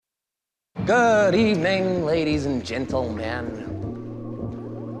Good evening, ladies and gentlemen.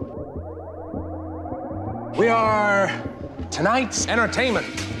 We are tonight's entertainment.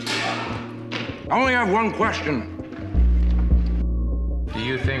 I only have one question. Do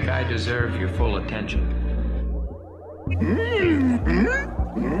you think I deserve your full attention?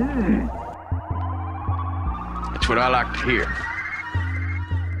 That's what I like to hear.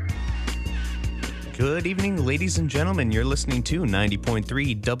 Good evening, ladies and gentlemen. You're listening to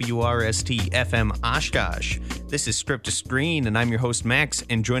 90.3 WRST FM Oshkosh. This is Script to Screen, and I'm your host, Max,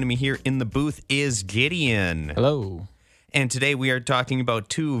 and joining me here in the booth is Gideon. Hello. And today we are talking about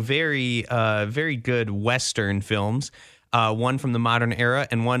two very good Western films, one from the modern era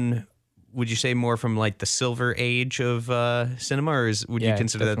and one, would you say, more from like the Silver Age of cinema, or would you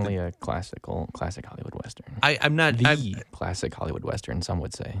consider that? Definitely a classic Hollywood Western. I'm not classic Hollywood Western, some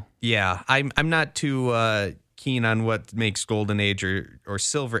would say. Yeah, I'm not too keen on what makes Golden Age or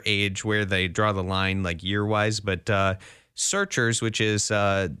Silver Age, where they draw the line like year-wise, but Searchers, which is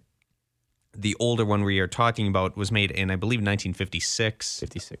the older one we are talking about, was made in, I believe, 1956.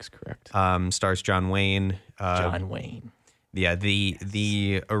 56, correct. Stars John Wayne. John Wayne. Yeah,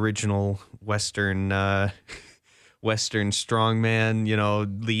 the original Western strongman,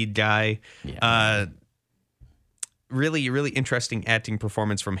 lead guy. Yeah. Really, really interesting acting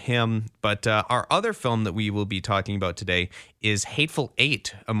performance from him. But our other film that we will be talking about today is Hateful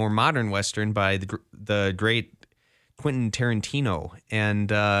Eight, a more modern Western by the great Quentin Tarantino.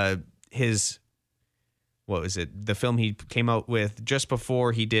 And his, what was it? The film he came out with just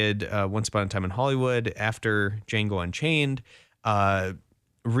before he did Once Upon a Time in Hollywood, after Django Unchained.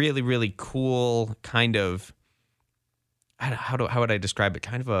 Really, really cool kind of, how would I describe it?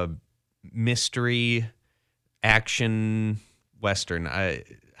 Kind of a mystery action Western.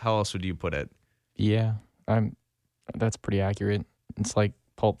 How else would you put it? Yeah, that's pretty accurate. It's like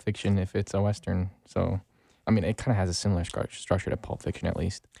Pulp Fiction if it's a Western. So, I mean, it kind of has a similar structure to Pulp Fiction, at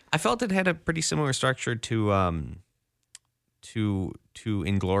least. I felt it had a pretty similar structure to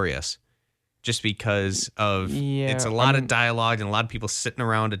Inglourious, just because of it's a lot of dialogue and a lot of people sitting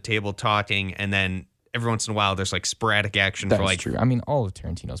around a table talking, and then every once in a while there's like sporadic action for like. That's true. I mean, all of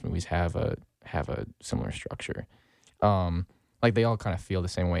Tarantino's movies have a similar structure. Like they all kind of feel the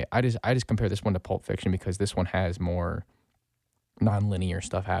same way. I just compare this one to Pulp Fiction because this one has more non-linear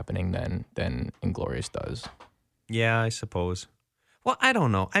stuff happening than Inglourious does. Yeah, I suppose. Well, I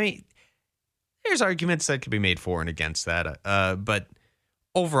don't know. I mean, there's arguments that could be made for and against that. But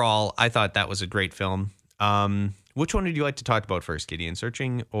overall, I thought that was a great film. Which one would you like to talk about first, Gideon?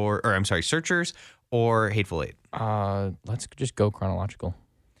 Searchers or Hateful Eight? Let's just go chronological.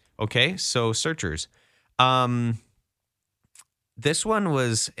 Okay, so Searchers. This one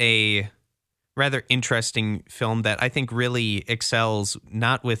was a rather interesting film that I think really excels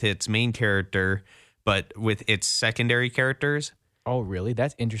not with its main character, but with its secondary characters. Oh, really?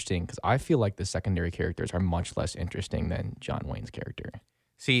 That's interesting because I feel like the secondary characters are much less interesting than John Wayne's character.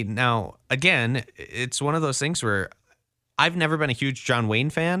 See, now, again, it's one of those things where I've never been a huge John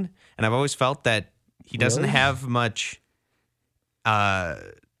Wayne fan, and I've always felt that he doesn't have much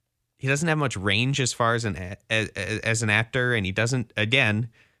range as far as an actor, and he doesn't, again,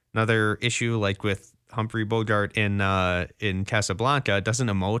 another issue like with Humphrey Bogart in Casablanca, doesn't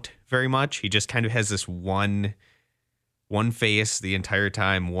emote very much. He just kind of has this one face the entire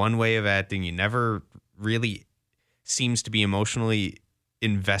time, one way of acting. He never really seems to be emotionally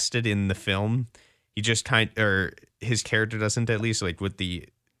invested in the film. He just his character doesn't, at least, like with the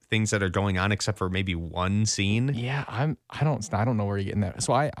things that are going on, except for maybe one scene. Yeah, I don't know where you're getting that.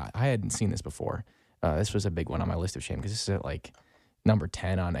 So I hadn't seen this before. This was a big one on my list of shame because this is at like number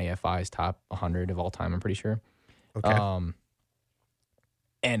 10 on AFI's top 100 of all time, I'm pretty sure. Okay.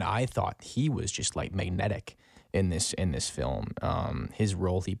 And I thought he was just like magnetic in this film. His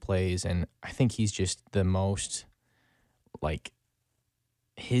role he plays, and I think he's just the most like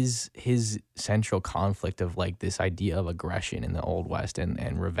his central conflict of like this idea of aggression in the Old West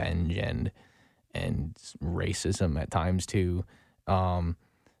and revenge and racism at times too.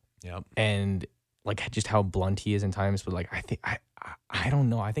 Yep. And like just how blunt he is in times, but like I don't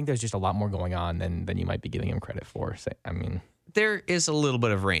know. I think there's just a lot more going on than you might be giving him credit for. So, I mean, there is a little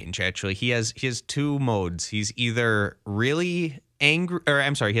bit of range, actually. He has two modes. He's either really angry,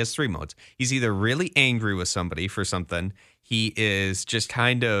 he has three modes. He's either really angry with somebody for something. He is just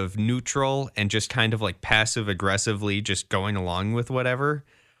kind of neutral and just kind of like passive aggressively just going along with whatever.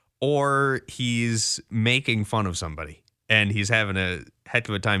 Or he's making fun of somebody and he's having a heck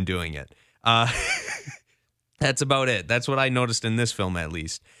of a time doing it. That's about it. That's what I noticed in this film, at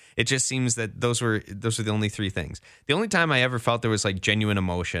least. It just seems that those were the only three things. The only time I ever felt there was like genuine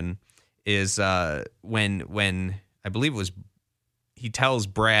emotion is when I believe it was he tells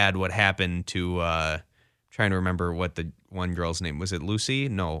Brad what happened to trying to remember what the one girl's name was. It Lucy?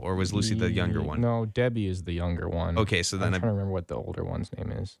 No, or was Lucy the younger one? No, Debbie is the younger one. Okay, so then I'm trying to remember what the older one's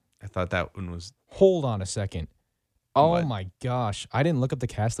name is. I thought that one was. Hold on a second. Oh What? my gosh, I didn't look up the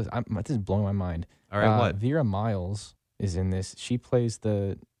cast list. This is blowing my mind. All right, what? Vera Miles is in this. She plays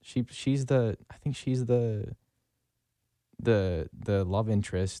she's the love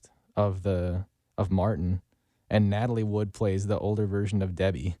interest of Martin, and Natalie Wood plays the older version of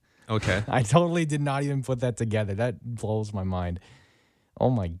Debbie. Okay. I totally did not even put that together. That blows my mind. Oh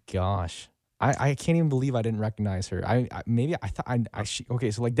my gosh. I can't even believe I didn't recognize her. Okay,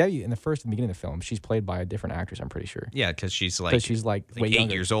 so like Debbie in the beginning of the film, she's played by a different actress, I'm pretty sure. Yeah, because she's like Way 8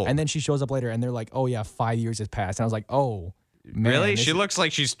 younger. years old. And then she shows up later and they're like, oh yeah, 5 years has passed. And I was like, oh, man. really? She looks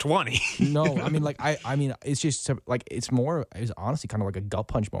like she's 20. No, I mean, like, it's just like, it was honestly kind of like a gut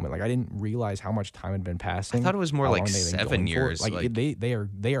punch moment. Like, I didn't realize how much time had been passing. I thought it was more how like long they've been 7 going for it. years. Like,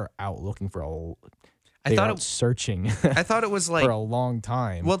 they are out looking for searching. I thought it was like for a long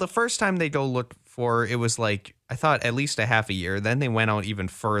time. Well, the first time they go look for it was like I thought at least a half a year. Then they went out even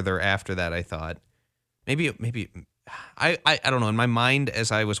further after that. I thought maybe I don't know. In my mind,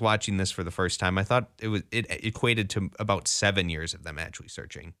 as I was watching this for the first time, I thought it equated to about 7 years of them actually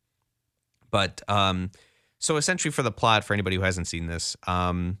searching. But so essentially for the plot, for anybody who hasn't seen this,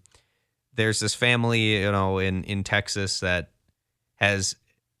 there's this family, in Texas that has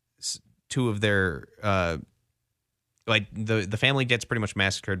two of their like the family gets pretty much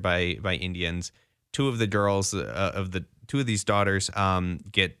massacred by Indians. Two of the girls two of these daughters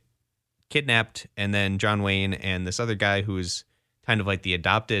get kidnapped, and then John Wayne and this other guy who's kind of like the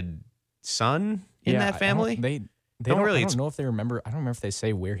adopted son in that family. I don't know if they remember. I don't remember if they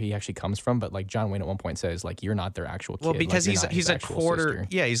say where he actually comes from, but like John Wayne at one point says like you're not their actual kid. Well, because like, he's a quarter. Sister.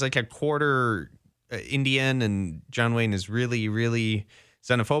 Yeah, he's like a quarter Indian, and John Wayne is really, really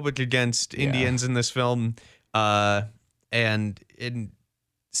xenophobic against Indians in this film. So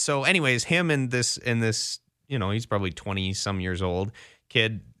anyways, him and this, he's probably 20 some years old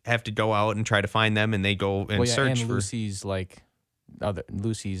kid have to go out and try to find them, and they go and search and for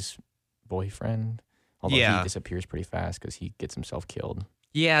Lucy's boyfriend. Although he disappears pretty fast because he gets himself killed.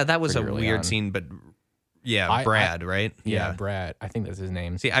 Yeah, that was a weird on. scene, but Brad, right? Yeah, Brad. I think that's his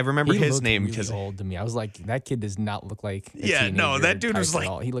name. See, I remember his name because really old to me. I was like, that kid does not look like a no, teenager that dude was type at like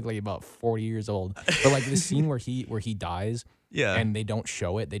all. He looked like about 40 years old. But like the scene where he dies, and they don't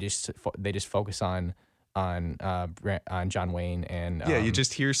show it. They just focus on John Wayne and you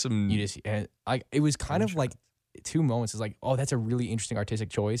just hear some. It was kind of like two moments. It's like, oh, that's a really interesting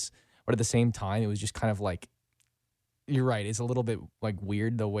artistic choice, but at the same time, it was just kind of like. You're right. It's a little bit like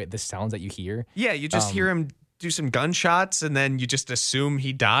weird the sounds that you hear. Yeah, you just hear him do some gunshots, and then you just assume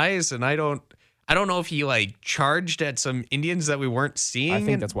he dies. And I don't know if he like charged at some Indians that we weren't seeing. I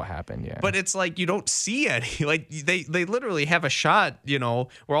think that's what happened. Yeah, but it's like you don't see any. Like they literally have a shot,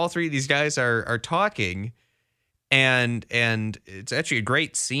 where all three of these guys are talking, and it's actually a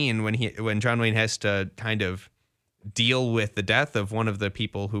great scene when John Wayne has to kind of deal with the death of one of the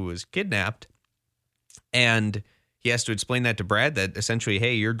people who was kidnapped, and he has to explain that to Brad that essentially,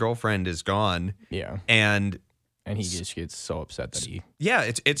 hey, your girlfriend is gone. Yeah. And he just gets so upset that he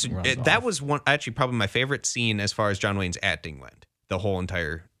that was one actually probably my favorite scene as far as John Wayne's acting went, the whole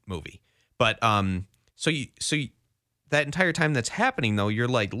entire movie. But so that entire time that's happening though, you're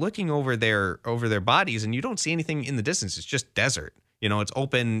like looking over their bodies and you don't see anything in the distance. It's just desert. It's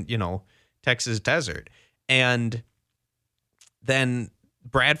open, Texas desert. And then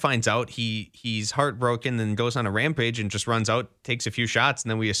Brad finds out he's heartbroken and goes on a rampage and just runs out, takes a few shots,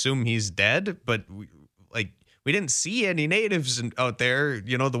 and then we assume he's dead. But we didn't see any natives out there,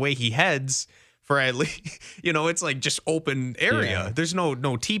 the way he heads for at least, it's like just open area. Yeah. There's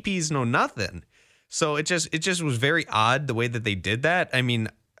no teepees, no nothing. So it just was very odd the way that they did that. I mean,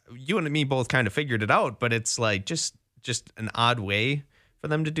 you and me both kind of figured it out, but it's like just an odd way for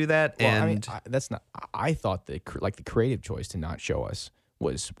them to do that. Well, and I mean, I thought the creative choice to not show us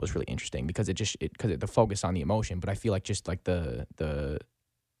was really interesting because the focus on the emotion, but I feel like just like the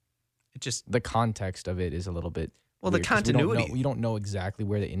context of it is a little bit weird, the continuity. We don't know exactly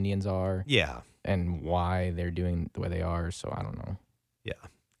where the Indians are, and why they're doing the way they are. So I don't know. Yeah,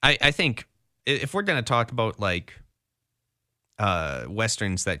 I think if we're gonna talk about like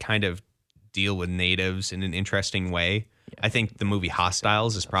westerns that kind of deal with natives in an interesting way, I think the movie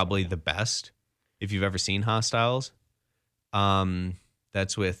Hostiles is probably the best. If you've ever seen Hostiles,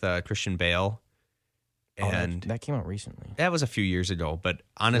 that's with Christian Bale. And that came out recently. That was a few years ago, but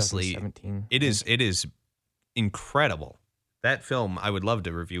honestly, it is incredible. that film I would love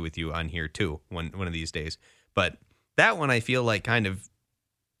to review with you on here too, one of these days. But that one I feel like kind of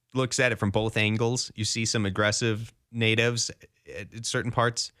looks at it from both angles. You see some aggressive natives at certain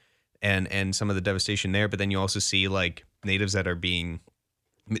parts and some of the devastation there, but then you also see like natives that are being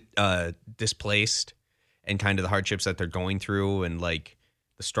displaced and kind of the hardships that they're going through and like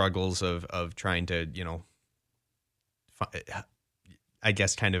the struggles of trying to, I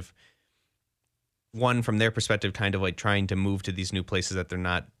guess kind of one from their perspective, kind of like trying to move to these new places that they're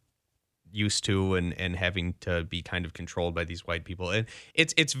not used to and having to be kind of controlled by these white people. And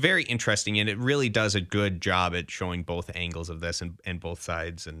it's very interesting, and it really does a good job at showing both angles of this and both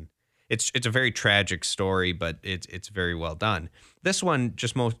sides. And it's a very tragic story, but it's very well done. This one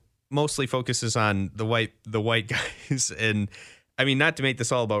just mostly focuses on the white guys. And I mean, not to make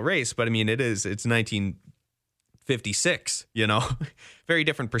this all about race, but I mean, it's 1956, very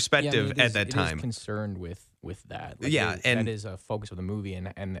different perspective at that time. It is concerned with that. Like and that is a focus of the movie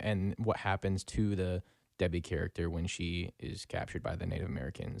and what happens to the Debbie character when she is captured by the Native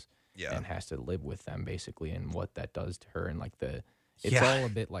Americans and has to live with them basically, and what that does to her. And like it's all a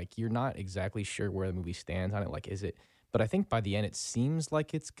bit like you're not exactly sure where the movie stands on it. Like, is it? But I think by the end, it seems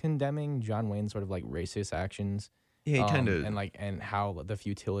like it's condemning John Wayne's sort of like racist actions. Yeah, kind of, and how the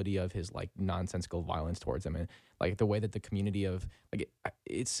futility of his like nonsensical violence towards them, and like the way that the community of like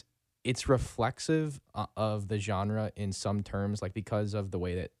it's reflexive of the genre in some terms, like because of the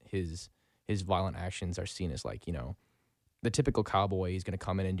way that his violent actions are seen as like, the typical cowboy is going to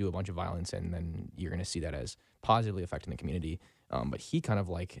come in and do a bunch of violence, and then you're going to see that as positively affecting the community. But he kind of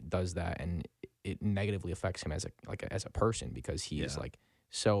like does that, and it negatively affects him as a person, because he is like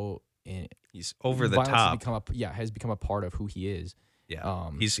so. He's over the top. Has become a part of who he is.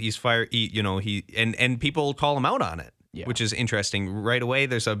 Yeah, he's fire. And people call him out on it, which is interesting. Right away,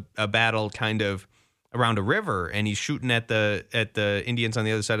 there's a battle kind of around a river, and he's shooting at the Indians on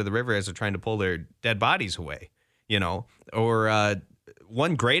the other side of the river as they're trying to pull their dead bodies away. Or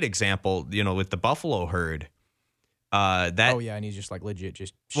one great example, with the buffalo herd. And he's just like legit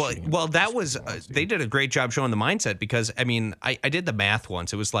just well that was they did a great job showing the mindset, because I mean I did the math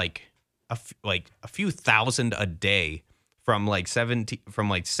once. It was like a few thousand a day from like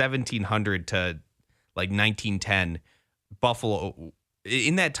 1700 to like 1910 buffalo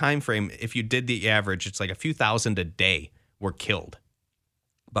in that time frame. If you did the average, it's like a few thousand a day were killed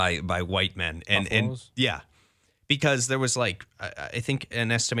by white men. And because there was like I think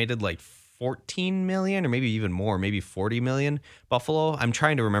an estimated like 14 million or maybe even more, maybe 40 million buffalo. I'm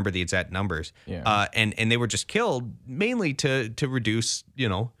trying to remember the exact numbers. Yeah. And they were just killed mainly to reduce,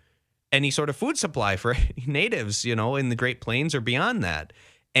 any sort of food supply for natives, in the Great Plains or beyond that.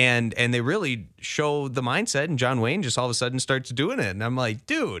 And they really show the mindset, and John Wayne just all of a sudden starts doing it. And I'm like,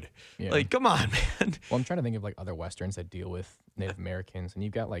 dude, like, come on, man. Well, I'm trying to think of like other Westerns that deal with Native Americans. And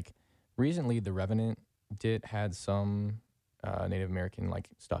you've got like recently The Revenant had some Native American like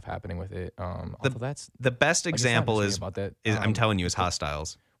stuff happening with it. That's the best example is about that. I'm telling you, is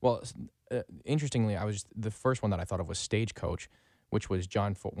Hostiles. Well, interestingly, the first one that I thought of was Stagecoach, which was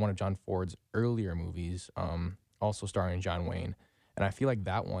one of John Ford's earlier movies, also starring John Wayne. And I feel like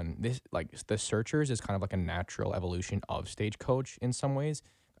that one, The Searchers is kind of like a natural evolution of Stagecoach in some ways.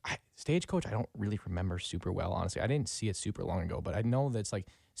 Stagecoach, I don't really remember super well, honestly. I didn't see it super long ago, but I know that it's like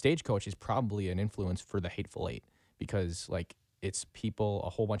Stagecoach is probably an influence for the Hateful Eight, because like it's a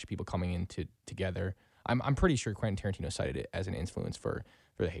whole bunch of people coming in together. I'm pretty sure Quentin Tarantino cited it as an influence for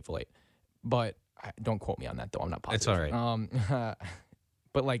the Hateful Eight, but don't quote me on that though. I'm not positive. It's all right.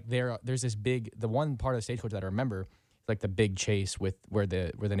 But like there's this the one part of Stagecoach that I remember, like the big chase with where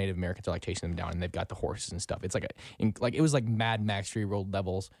the Native Americans are like chasing them down, and they've got the horses and stuff. It's like it was like Mad Max Fury Road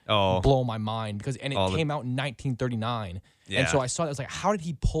levels. Blow my mind, because it came out in 1939, and so I saw it. I was like, how did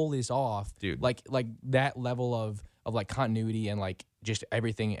he pull this off, dude? Like that level of like continuity and like just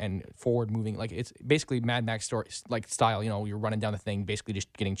everything and forward moving. Like it's basically Mad Max story like style. You're running down the thing, basically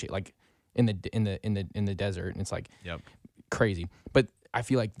just getting like in the desert, and it's like crazy. But I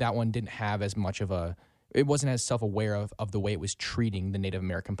feel like that one didn't have as much of it wasn't as self-aware of the way it was treating the Native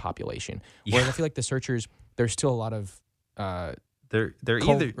American population. Whereas I feel like The Searchers, there's still a lot of they're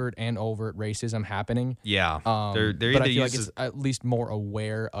covert either and overt racism happening. Yeah, they're but I feel like it's at least more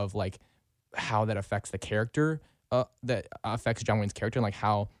aware of like how that affects the character, that affects John Wayne's character, and like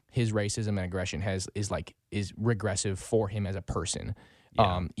how his racism and aggression is regressive for him as a person.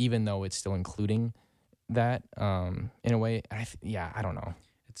 Even though it's still including that in a way. I don't know.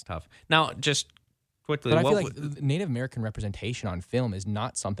 It's tough. Now, just quickly, but I feel like Native American representation on film is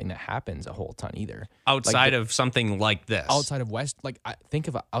not something that happens a whole ton either. Outside of something like this, outside of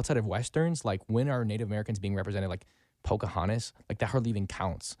outside of Westerns, like when are Native Americans being represented like Pocahontas, like that hardly even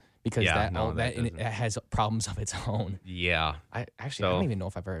counts because it has problems of its own. Yeah. I don't even know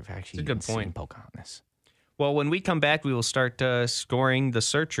if I've ever actually seen Pocahontas. Well, when we come back, we will start scoring The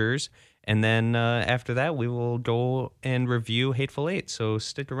Searchers, and then after that, we will go and review Hateful Eight. So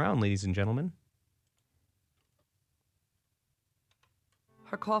stick around, ladies and gentlemen.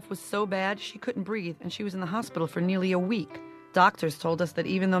 Her cough was so bad she couldn't breathe, and she was in the hospital for nearly a week. Doctors told us that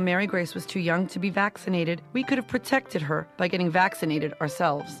even though Mary Grace was too young to be vaccinated, we could have protected her by getting vaccinated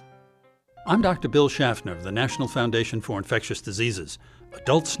ourselves. I'm Dr. Bill Schaffner of the National Foundation for Infectious Diseases.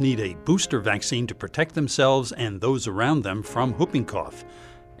 Adults need a booster vaccine to protect themselves and those around them from whooping cough.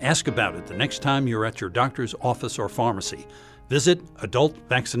 Ask about it the next time you're at your doctor's office or pharmacy. Visit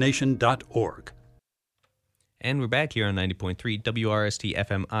adultvaccination.org. And we're back here on 90.3 WRST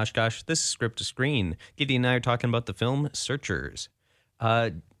FM Oshkosh. This is Script to Screen. Gideon and I are talking about the film Searchers.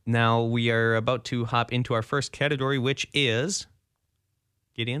 Now we are about to hop into our first category, which is...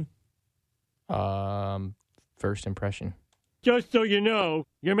 Gideon? First impression. Just so you know,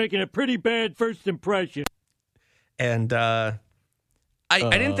 you're making a pretty bad first impression. And I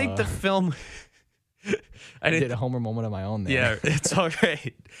didn't think the film... I did a Homer moment of my own there. Yeah, it's all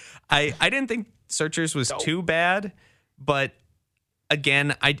right. I didn't think Searchers was too bad, but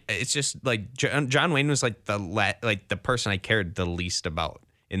again, it's just like John Wayne was like the person I cared the least about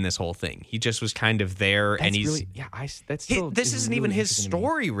in this whole thing. He just was kind of there, and he's really, this isn't even his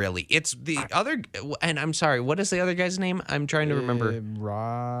story really. It's the other, and I'm sorry, what is the other guy's name? I'm trying to remember.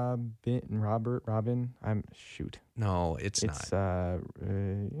 Robin. No, it's not.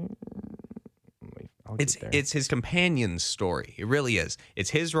 It's his companion's story. It really is. It's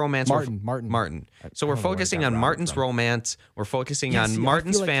his romance. Martin. So we're focusing on Martin's romance. We're focusing on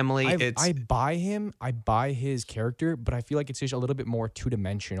Martin's family. I buy him. I buy his character, but I feel like it's just a little bit more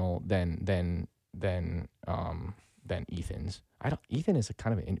two-dimensional than Ethan's. Ethan is a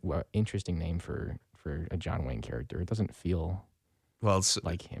kind of an interesting name for a John Wayne character. It doesn't feel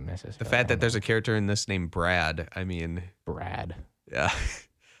like him necessarily. The fact that there's a character in this named Brad. I mean, Brad. Yeah.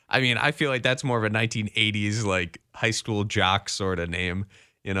 I mean, I feel like that's more of a 1980s, like, high school jock sort of name,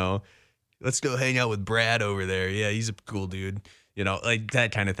 you know? Let's go hang out with Brad over there. Yeah, he's a cool dude. You know, like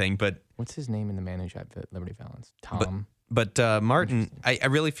that kind of thing. But what's his name in the Man Who Shot Liberty Valance? Tom. But Martin, I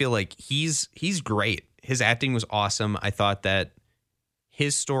really feel like he's great. His acting was awesome. I thought that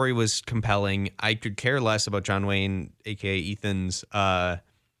his story was compelling. I could care less about John Wayne, a.k.a. Ethan's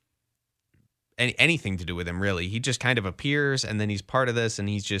anything to do with him, really. He just kind of appears, and then he's part of this, and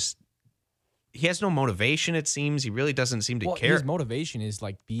he has no motivation, it seems. He really doesn't seem to care. His motivation is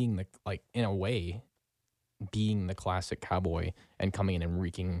like being in a way, being the classic cowboy and coming in and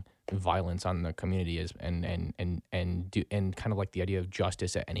wreaking violence on the community and kind of like the idea of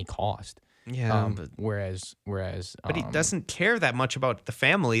justice at any cost. Yeah. Whereas but he doesn't care that much about the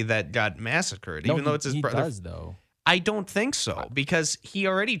family that got massacred, even though it's his brother. He does, though. I don't think so, because he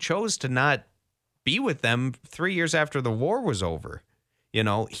already chose to not be with them 3 years after the war was over. You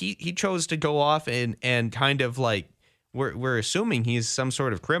know, he chose to go off and kind of like, we're assuming he's some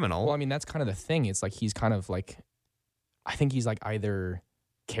sort of criminal. Well, I mean, that's kind of the thing. It's like he's kind of like, I think he's like either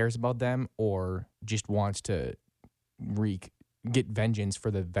cares about them or just wants to get vengeance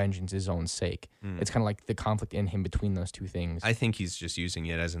for the vengeance's own sake. It's kind of like the conflict in him between those two things. I think he's just using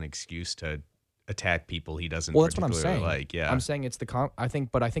it as an excuse to attack people he doesn't that's what I'm saying. like. Yeah, I'm saying it's I think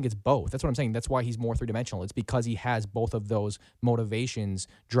it's both. That's what I'm saying. That's why he's more three-dimensional. It's because he has both of those motivations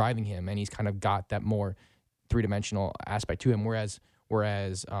driving him, and he's kind of got that more three-dimensional aspect to him. Whereas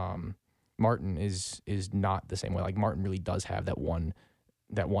Martin is not the same way. Like Martin really does have that one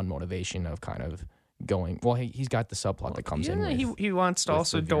motivation of kind of going. Well, he's got the subplot that comes in. With, he wants to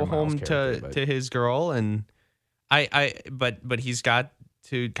also go home to his girl, and but he's got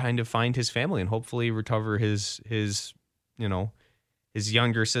to kind of find his family and hopefully recover his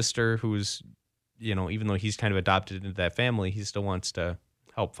younger sister, who's, you know, even though he's kind of adopted into that family, he still wants to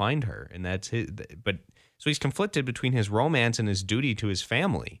help find her. And that's so he's conflicted between his romance and his duty to his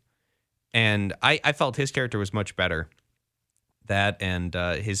family. And I felt his character was much better. That and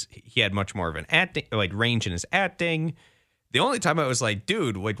he had much more of an acting, like, range in his acting. The only time I was like,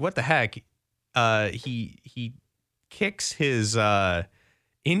 dude, like, what the heck? He kicks his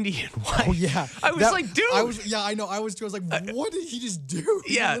Indian wife. Oh yeah, I was like, dude. I know. I was like, what did he just do?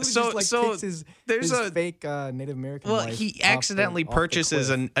 Yeah, kicks his fake Native American wife. Well, he accidentally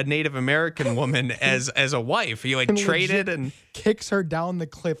purchases a Native American woman as a wife. He traded and kicks her down the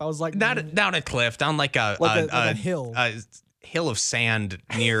cliff. I was like, not down a cliff, down like a hill. hill of sand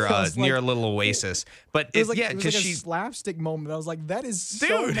near near a little oasis. But it was like, yeah, because she slapstick moment. I was like, that is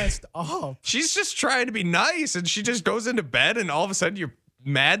so Dude. messed up. She's just trying to be nice, and she just goes into bed, and all of a sudden you're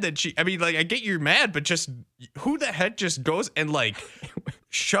mad that she. I mean, like I get you're mad, but just who the heck just goes and like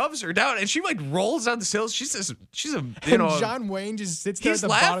shoves her down, and she like rolls down the hills. She's a And John Wayne just sits there at the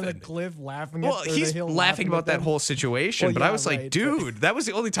bottom of the cliff laughing. Well, he's laughing about that whole situation, Well, but yeah, I was like, right. That was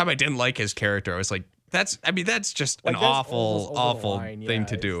the only time I didn't like his character. I was like, that's just Like, an that's awful, almost over the awful line. thing Yeah,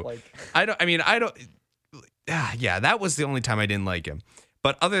 to it's do. like- Yeah, that was the only time I didn't like him.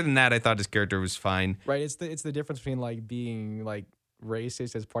 But other than that, I thought his character was fine. Right. It's the difference between like being like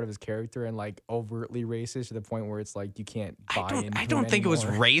racist as part of his character and like overtly racist to the point where it's like you can't buy into I him don't think it was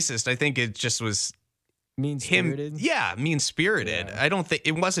anymore. racist. I think it just was Mean him. spirited. Yeah, mean spirited. Yeah. I don't think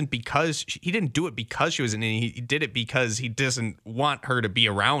it wasn't because he didn't do it because she was in it. He did it because he doesn't want her to be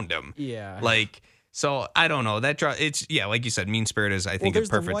around him. Yeah. Like, so I don't know. It's like you said, mean spirited is I think there's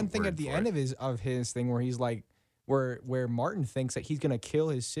a perfect the one thing word at the for end it. of his thing where he's like where Martin thinks that he's gonna kill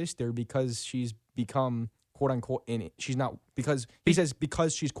his sister because she's become quote unquote she's not because he says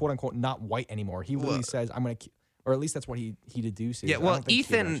because she's quote unquote not white anymore. He literally says I'm gonna or at least that's what he deduces. Yeah, I well, don't think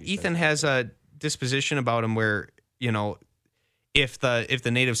he actually Ethan says has a disposition about him where, you know, if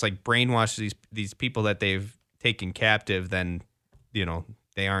the natives like brainwash these people that they've taken captive, then, you know,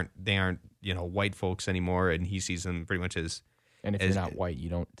 they aren't you know, white folks anymore, and he sees them pretty much as. And if you're not white, you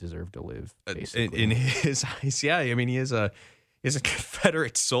don't deserve to live. Basically, In his eyes, yeah. I mean, he is a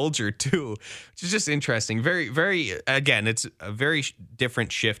Confederate soldier too, which is just interesting. Very, very. Again, it's a very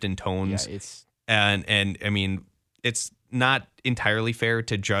different shift in tones. yeah, it's and I mean, it's not entirely fair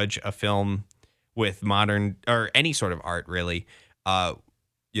to judge a film with modern or any sort of art, really.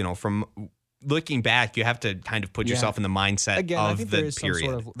 You know, from looking back, you have to kind of put yourself in the mindset again. I of think the there is period.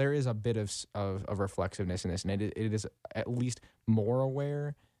 some sort of there is a bit of reflexiveness in this, and it is at least more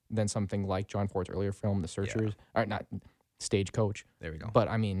aware than something like John Ford's earlier film, The Searchers, or not Stagecoach. There we go. But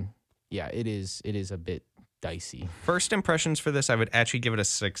I mean, yeah, it is a bit dicey. First impressions for this, I would actually give it a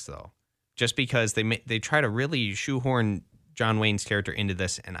 6, though, just because they try to really shoehorn John Wayne's character into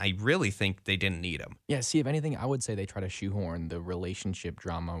this, and I really think they didn't need him. Yeah, see, if anything, I would say they try to shoehorn the relationship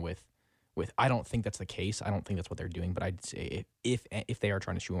drama with. I don't think that's the case. I don't think that's what they're doing. But I'd say if they are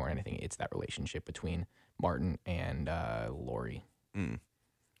trying to shoehorn anything, it's that relationship between Martin and Laurie. Mm.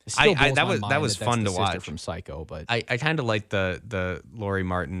 It still blows that my was mind was that's fun the to sister watch from Psycho, but I kind of liked the Laurie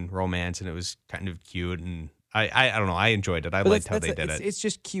Martin romance, and it was kind of cute, and I don't know, I enjoyed it. I liked how they did it. It's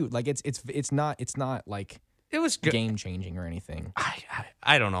just cute. Like it's not like It was good. game changing or anything.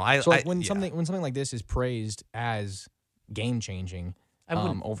 I don't know. So like when something like this is praised as game changing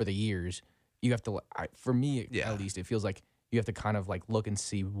over the years, you have to. For me, at least, it feels like you have to kind of like look and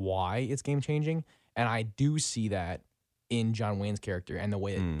see why it's game changing, and I do see that in John Wayne's character and the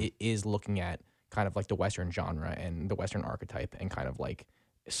way it is looking at kind of like the Western genre and the Western archetype, and kind of like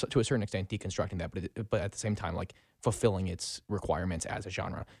to a certain extent deconstructing that, but at the same time like fulfilling its requirements as a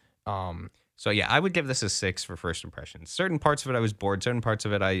genre. So yeah, I would give this a 6 for first impressions. Certain parts of it I was bored. Certain parts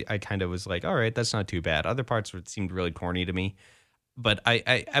of it I kind of was like, all right, that's not too bad. Other parts of it seemed really corny to me. But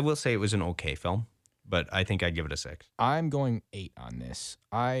I will say it was an okay film. But I think I'd give it a 6. I'm going 8 on this.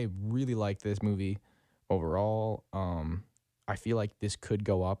 I really like this movie overall. I feel like this could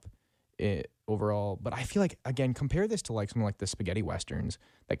go up overall. But I feel like, again, compare this to like something like the spaghetti westerns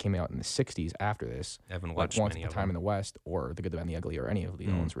that came out in the 60s after this. I haven't like watched Once many Upon a of Time them. in the West or The Good, the Bad, and the Ugly or any of the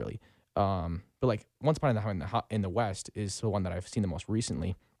ones really. But like Once Upon a Time in the West is the one that I've seen the most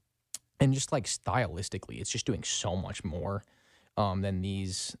recently. And just like stylistically, it's just doing so much more than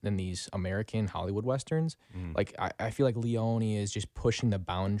these American Hollywood westerns. Like I feel like Leone is just pushing the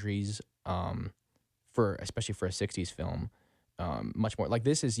boundaries especially for a 60s film. Much more like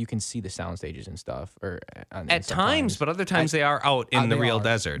this is you can see the sound stages and stuff At times, but other times they are out in the real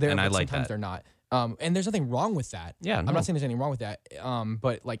desert, and I like sometimes that. they're not. And there's nothing wrong with that. Yeah, I'm no. not saying there's anything wrong with that.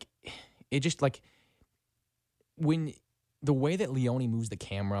 But like, it just like when the way that Leone moves the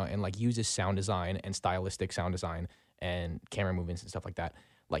camera and like uses sound design and stylistic sound design and camera movements and stuff like that,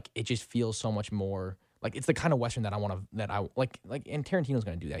 like it just feels so much more like it's the kind of Western that I want to like. And Tarantino's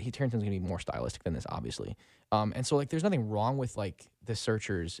going to do that. Tarantino's going to be more stylistic than this, obviously. And so like, there's nothing wrong with like The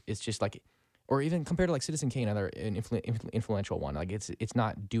Searchers. It's just like, or even compared to like Citizen Kane, another influential one. Like it's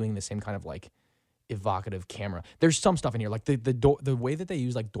not doing the same kind of like evocative camera. There's some stuff in here, like the way that they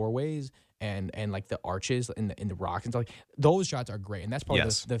use like doorways and like the arches in the rocks and stuff. Like, those shots are great, and that's part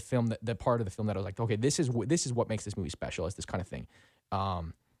of the film. The part of the film that I was like, okay, this is what makes this movie special. Is this kind of thing.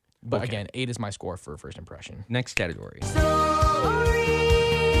 But again, 8 is my score for first impression. Next category.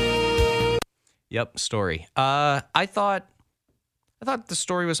 Yep, story. I thought I thought the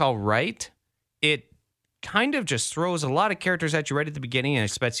story was all right. It kind of just throws a lot of characters at you right at the beginning and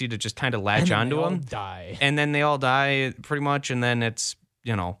expects you to just kind of latch onto them. Die. And then they all die pretty much. And then it's,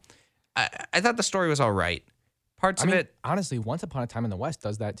 I thought the story was all right. Parts of it. Honestly, Once Upon a Time in the West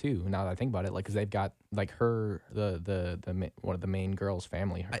does that too. Now that I think about it, like, because they've got like her, one of the main girl's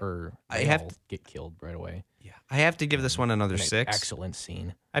family. They all get killed right away. Yeah, I have to give this one another 6. Excellent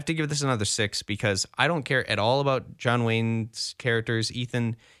scene. I have to give this another 6 because I don't care at all about John Wayne's characters,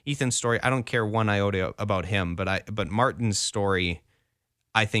 Ethan's story. I don't care one iota about him, but Martin's story,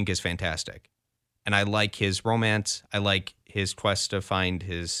 I think, is fantastic, and I like his romance. I like his quest to find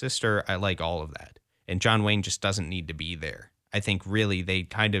his sister. I like all of that. And John Wayne just doesn't need to be there. I think really they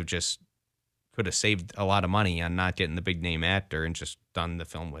kind of just could have saved a lot of money on not getting the big name actor and just done the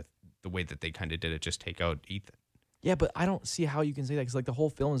film with the way that they kind of did it, just take out Ethan. Yeah, but I don't see how you can say that because like the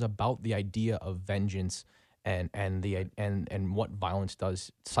whole film is about the idea of vengeance and what violence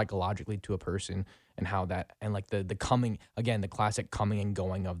does psychologically to a person and how that and like the coming again the classic coming and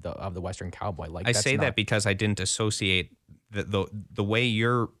going of the Western cowboy. Like I say that because I didn't associate the way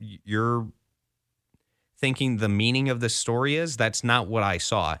you're thinking the meaning of the story is. That's not what I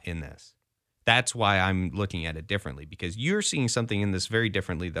saw in this. That's why I'm looking at it differently, because you're seeing something in this very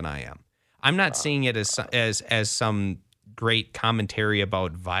differently than I am. I'm not seeing it as some great commentary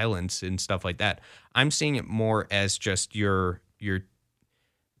about violence and stuff like that. I'm seeing it more as just your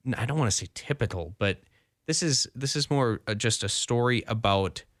I don't want to say typical, but this is more just a story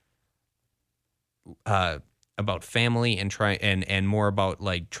about family and more about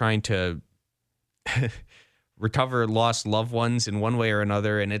like trying to recover lost loved ones in one way or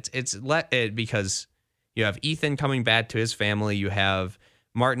another. And it's because you have Ethan coming back to his family. You have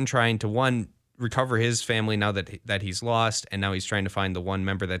Martin trying to recover his family now that he's lost, and now he's trying to find the one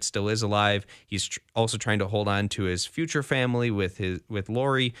member that still is alive. He's also trying to hold on to his future family with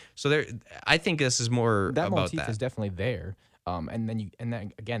Lori. So I think this is more that about motif that. is definitely there. And then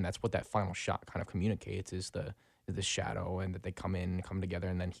again, that's what that final shot kind of communicates is the shadow and that they come together,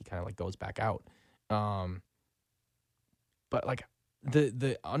 and then he kind of like goes back out. But like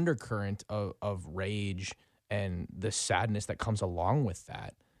the undercurrent of rage and the sadness that comes along with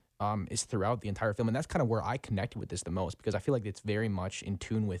that is throughout the entire film. And that's kind of where I connected with this the most, because I feel like it's very much in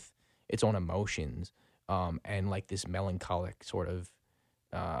tune with its own emotions and like this melancholic sort of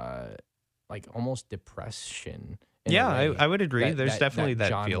like almost depression. Yeah, I would agree. There's definitely that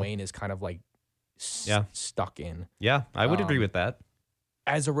John feel. Wayne is kind of like stuck in. Yeah, I would agree with that.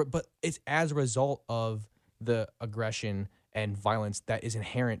 But it's as a result of the aggression and violence that is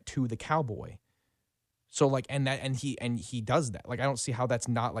inherent to the cowboy. So like, and he does that. Like, I don't see how that's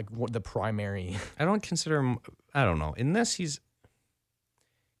not like the primary. I don't consider him. I don't know. In this, he's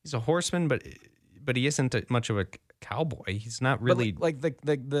a horseman, but he isn't much of a cowboy. He's not really like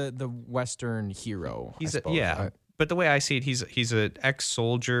the Western hero. He's but the way I see it, he's an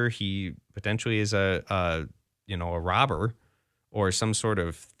ex-soldier. He potentially is a robber or some sort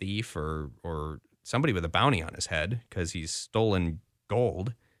of thief or somebody with a bounty on his head because he's stolen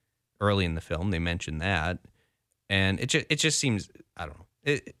gold. Early in the film, they mentioned that, and it just seems, I don't know,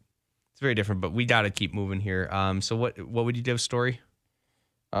 it's very different. But we got to keep moving here. So what would you give story?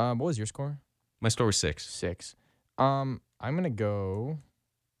 What was your score? My score was 6. 6. I'm gonna go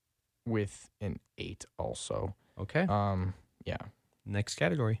with an 8 also. Okay. Yeah. Next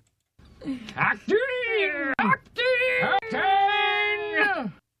category. Acting!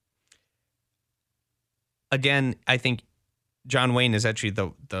 Again, I think John Wayne is actually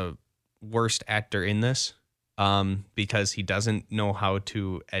the worst actor in this because he doesn't know how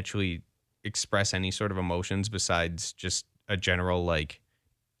to actually express any sort of emotions besides just a general like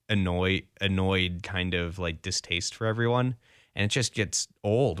annoyed kind of like distaste for everyone, and it just gets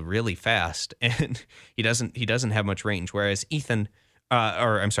old really fast, and he doesn't have much range, whereas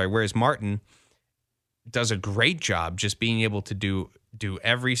whereas Martin does a great job just being able to do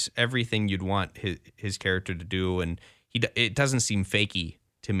everything you'd want his character to do, and it doesn't seem fakey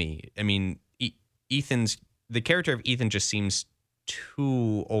to me. I mean, the character of Ethan just seems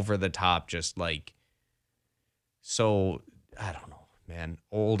too over the top, just like, so, I don't know, man,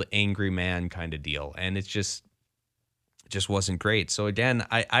 old angry man kind of deal. And it just wasn't great. So again,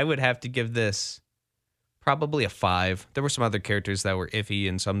 I would have to give this probably a 5. There were some other characters that were iffy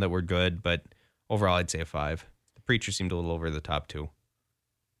and some that were good, but overall I'd say a 5. The preacher seemed a little over the top too.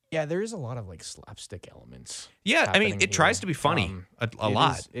 Yeah, there is a lot of like slapstick elements. Yeah, I mean, it tries to be funny a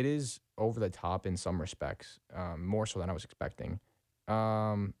lot. It is over the top in some respects, more so than I was expecting.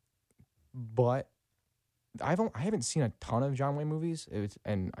 But I haven't seen a ton of John Wayne movies,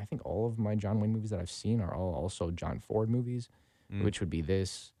 and I think all of my John Wayne movies that I've seen are all also John Ford movies. which would be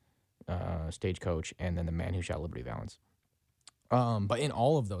this, Stagecoach, and then The Man Who Shot Liberty Valance. But in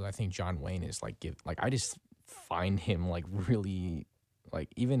all of those, I think John Wayne is I just find him like really, like,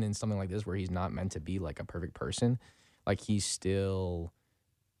 even in something like this where he's not meant to be like a perfect person, like he's still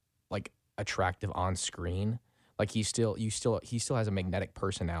like attractive on screen. Like he still has a magnetic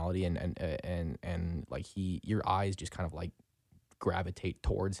personality, and like your eyes just kind of like gravitate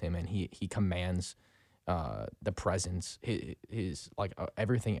towards him, and he commands the presence. His like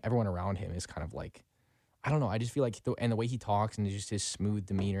everyone around him is kind of like, I don't know. I just feel like the way he talks and just his smooth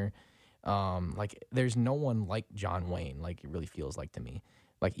demeanor, like there's no one like John Wayne. Like it really feels like to me.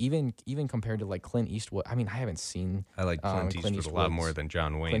 Like even compared to like Clint Eastwood. I mean, I haven't seen. I like Clint Eastwood a lot more than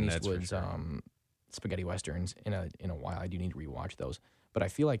John Wayne. Clint that's Eastwood's for sure. Spaghetti westerns in a while. I do need to rewatch those, but I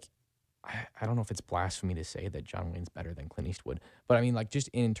feel like I don't know if it's blasphemy to say that John Wayne's better than Clint Eastwood, but I mean like just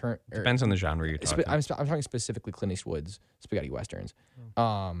in turn depends on the genre you're talking. I'm talking specifically Clint Eastwood's spaghetti westerns.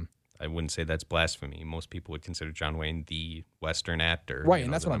 I wouldn't say that's blasphemy. Most people would consider John Wayne the Western actor, right?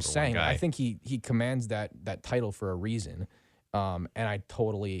 And that's what I'm saying. Guy. I think he commands that title for a reason, and I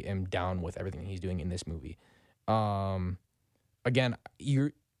totally am down with everything he's doing in this movie. Again,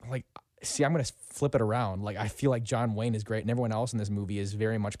 you're like. See, I'm going to flip it around. Like, I feel like John Wayne is great, and everyone else in this movie is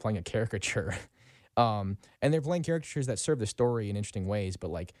very much playing a caricature. And they're playing caricatures that serve the story in interesting ways,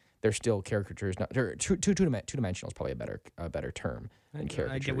 but, like, they're still caricatures. Two-dimensional is probably a better term than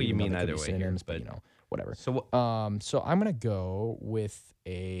caricature. I get what you mean either way here, but, you know, whatever. So I'm going to go with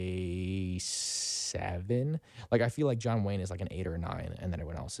a 7. Like, I feel like John Wayne is like an 8 or a 9, and then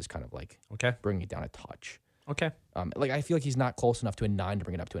everyone else is kind of, like, bringing it down a touch. Okay. Like, I feel like he's not close enough to a 9 to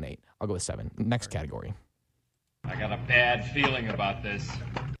bring it up to an 8. I'll go with 7. Next category. I got a bad feeling about this.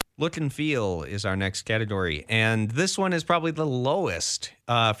 Look and feel is our next category. And this one is probably the lowest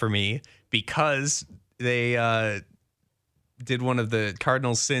for me because they did one of the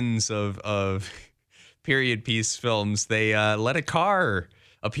cardinal sins of period piece films. They let a car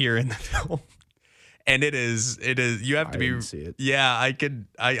appear in the film. And it is, you have to be, didn't see it. Yeah,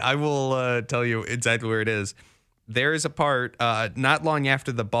 I will tell you exactly where it is. There is a part, not long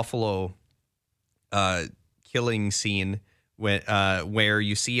after the buffalo killing scene, where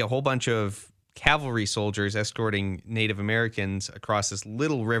you see a whole bunch of cavalry soldiers escorting Native Americans across this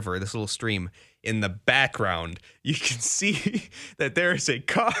little river, this little stream. In the background, you can see that there is a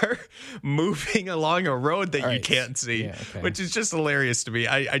car moving along a road that you can't see, which is just hilarious to me.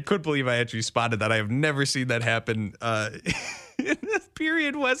 I couldn't believe I actually spotted that. I have never seen that happen in a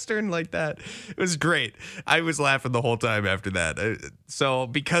period Western like that. It was great. I was laughing the whole time after that. So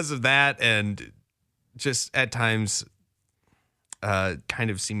because of that, and just at times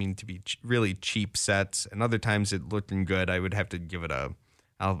kind of seeming to be really cheap sets, and other times it looking good, I would have to give it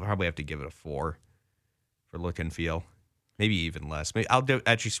I'll probably have to give it a 4 for look and feel. Maybe even less. Maybe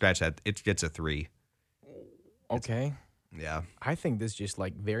actually scratch that. It gets a 3. Okay. Yeah. I think this just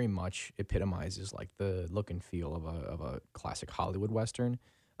like very much epitomizes like the look and feel of a classic Hollywood Western.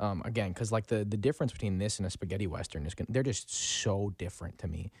 Again, because like the difference between this and a spaghetti Western is they're just so different to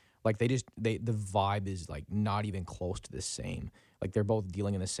me. Like the vibe is like not even close to the same. Like they're both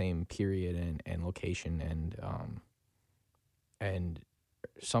dealing in the same period and location and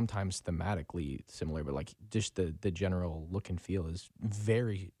sometimes thematically similar, but like just the general look and feel is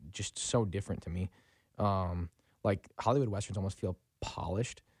very just so different to me. Like Hollywood Westerns almost feel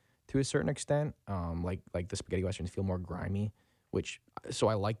polished to a certain extent. Like the spaghetti Westerns feel more grimy, so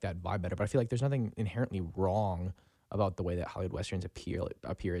I like that vibe better. But I feel like there's nothing inherently wrong about the way that Hollywood Westerns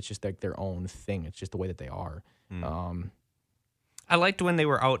appear. It's just like their own thing. It's just the way that they are. I liked when they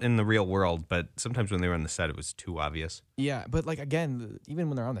were out in the real world, but sometimes when they were on the set, it was too obvious. Yeah, but like again, even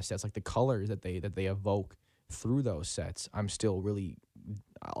when they're on the sets, like the colors that they evoke through those sets, I still really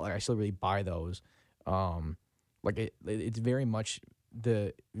buy those. Like it's very much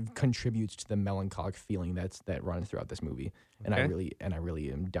contributes to the melancholic feeling that runs throughout this movie, and I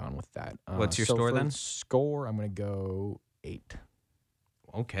really am down with that. What's your score then? Score, I'm gonna go 8.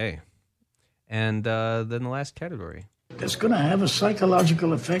 Okay, and then the last category. That's going to have a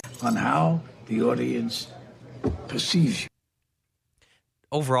psychological effect on how the audience perceives you.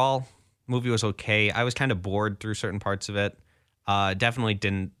 Overall, movie was okay. I was kind of bored through certain parts of it. Definitely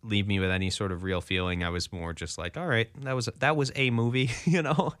didn't leave me with any sort of real feeling. I was more just like, all right, that was a movie, you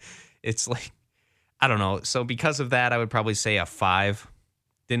know? It's like, I don't know. So because of that, I would probably say a 5.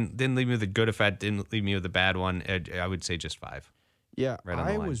 Didn't leave me with a good effect, didn't leave me with a bad one. I would say just 5. Yeah, right on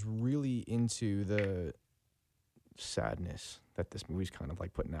the line. I was really into the sadness that this movie's kind of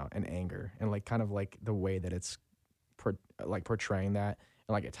like putting out, and anger, and like kind of like the way that it's portraying that,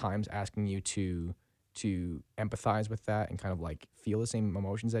 and like at times asking you to to empathize with that and kind of like feel the same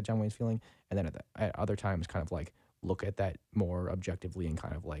emotions that John Wayne's feeling, and then at other times kind of like look at that more objectively and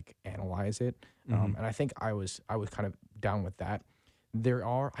kind of like analyze it. And I think I was kind of down with that. There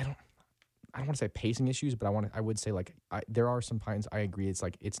are I don't want to say pacing issues, but I would say like there are some times I agree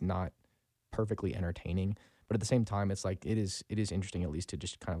it's not perfectly entertaining, but at the same time it's like it is interesting at least to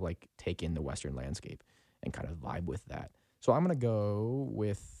just kind of like take in the Western landscape and kind of vibe with that. So I'm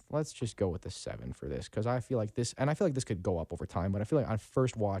let's just go with the 7 for this, because I feel like this could go up over time, but I feel like on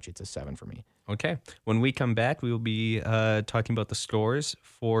first watch it's a 7 for me. Okay. When we come back, we will be talking about the scores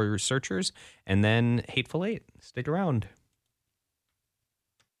for Searchers and then Hateful Eight. Stick around.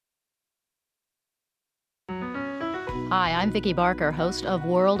 Hi, I'm Vicki Barker, host of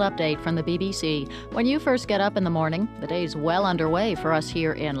World Update from the BBC. When you first get up in the morning, the day's well underway for us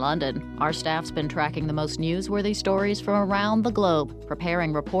here in London. Our staff's been tracking the most newsworthy stories from around the globe,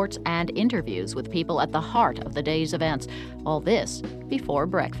 preparing reports and interviews with people at the heart of the day's events. All this before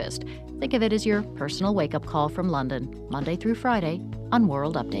breakfast. Think of it as your personal wake-up call from London, Monday through Friday on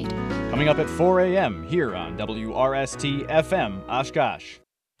World Update. Coming up at 4 a.m. here on WRST-FM Oshkosh.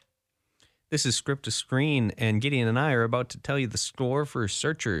 This is Script to Screen, and Gideon and I are about to tell you the score for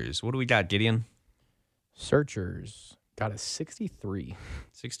Searchers. What do we got, Gideon? Searchers got a 63.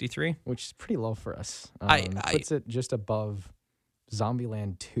 63? Which is pretty low for us. Puts it just above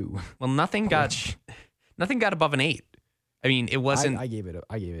Zombieland 2. Well, nothing got above an 8. I mean, it wasn't... I gave it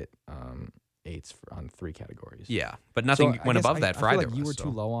 8s on 3 categories. Yeah, but nothing went above that for either of us. You were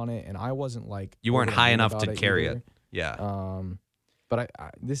too low on it, and I wasn't like... You weren't high enough to carry it. Yeah. But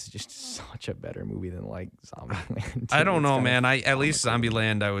this is just such a better movie than like Zombieland. I don't know, man. At least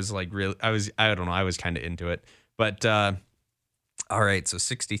Zombieland, I was like really, I don't know, I was kind of into it. But all right, so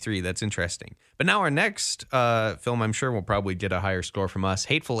 63, that's interesting. But now our next film, I'm sure will probably get a higher score from us.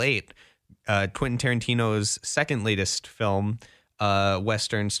 Hateful Eight, Quentin Tarantino's second latest film,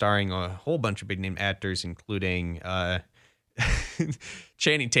 Western starring a whole bunch of big name actors, including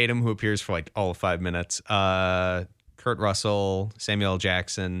Channing Tatum, who appears for like all of 5 minutes. Kurt Russell, Samuel L.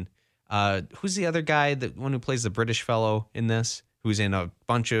 Jackson. Who's the other guy, the one who plays the British fellow in this, who's in a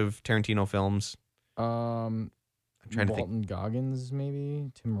bunch of Tarantino films? I'm trying to think. Walton Goggins, maybe.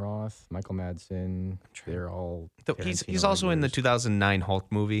 Tim Roth, Michael Madsen. They're all. He's also in the 2009 Hulk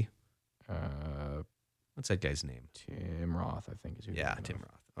movie. What's that guy's name? Tim Roth, I think. Tim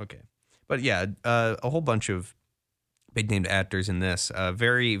Roth. Okay, but yeah, a whole bunch of big named actors in this.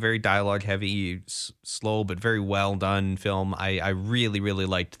 Very, very dialogue heavy, slow, but very well done film. I really, really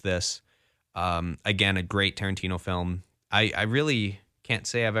liked this. Again, a great Tarantino film. I really can't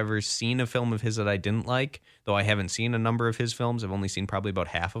say I've ever seen a film of his that I didn't like, though I haven't seen a number of his films. I've only seen probably about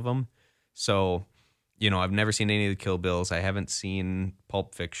half of them. So, I've never seen any of the Kill Bills. I haven't seen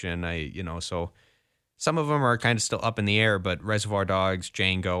Pulp Fiction. So some of them are kind of still up in the air, but Reservoir Dogs,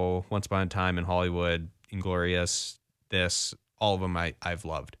 Django, Once Upon a Time in Hollywood, Inglourious, this, all of them I've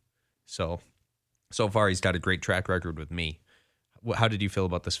loved. So far he's got a great track record with me. How did you feel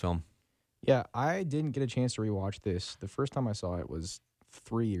about this film? Yeah, I didn't get a chance to rewatch this. The first time I saw it was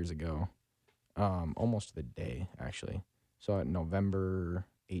 3 years ago, almost to the day, actually. Saw it November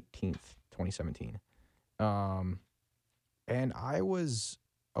 18th, 2017. And I was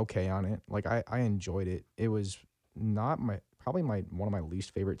okay on it. Like, I enjoyed it. It was not one of my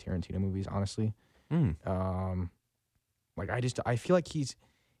least favorite Tarantino movies, honestly. I feel like he's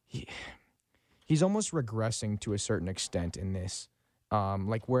almost regressing to a certain extent in this.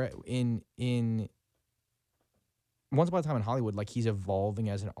 Like where in Once Upon a Time in Hollywood, like he's evolving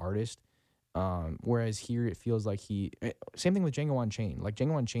as an artist. Whereas here it feels like same thing with Django Unchained. Like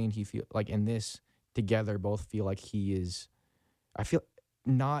Django Unchained, he feel like in this together both feel like I feel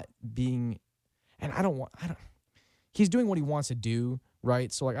not being, and he's doing what he wants to do,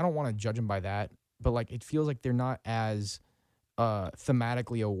 right? So like I don't want to judge him by that, but like it feels like they're not as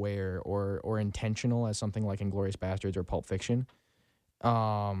thematically aware or intentional as something like Inglourious Bastards or Pulp Fiction.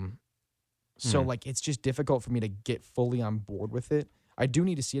 So like it's just difficult for me to get fully on board with it. I do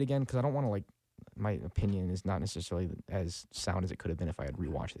need to see it again because I don't want to my opinion is not necessarily as sound as it could have been if I had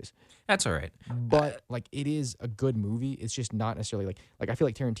rewatched this. That's all right. But like it is a good movie. It's just not necessarily like I feel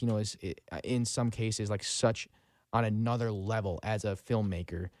like Tarantino is in some cases like such on another level as a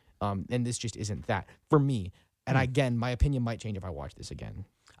filmmaker. And this just isn't that for me. And again, my opinion might change if I watch this again.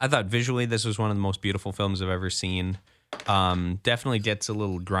 I thought visually this was one of the most beautiful films I've ever seen. Definitely gets a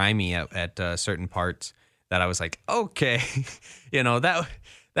little grimy at certain parts that I was like, okay,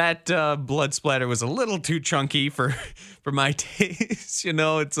 that blood splatter was a little too chunky for my taste.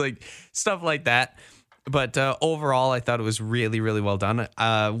 It's like stuff like that. But overall, I thought it was really, really well done.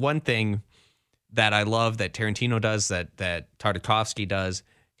 One thing that I love that Tarantino does, that Tartakovsky does,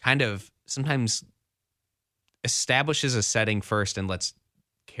 kind of sometimes establishes a setting first and lets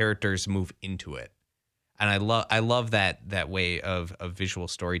characters move into it. And I love that way of visual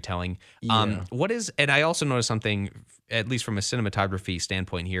storytelling. Yeah. And I also noticed something, at least from a cinematography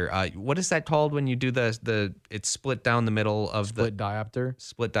standpoint here. What is that called when you do it's split down the middle of split diopter?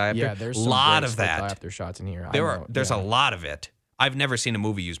 Split diopter. Yeah, there's some lot great of split that diopter shots in here. There's a lot of it. I've never seen a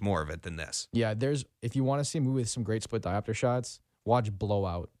movie use more of it than this. Yeah, if you want to see a movie with some great split diopter shots, watch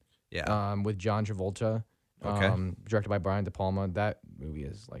Blowout. Yeah. With John Travolta. Okay. Directed by Brian De Palma. That movie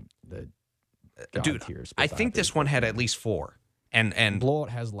is like the dude. I think this one had at least 4, and Blowout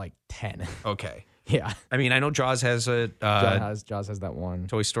has like 10. Okay. Yeah. I mean, I know Jaws has a Jaws has that one.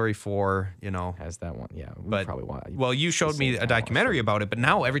 Toy Story 4, has that one. Yeah, but probably want. Well, you showed me a documentary about it, but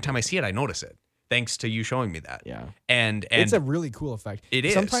now every time I see it, I notice it. Thanks to you showing me that. Yeah. And it's a really cool effect. It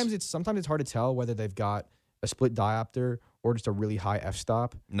is. Sometimes it's hard to tell whether they've got a split diopter or just a really high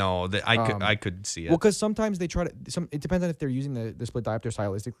f-stop. No, I could see it. Well, because sometimes they try to. It depends on if they're using the split diopter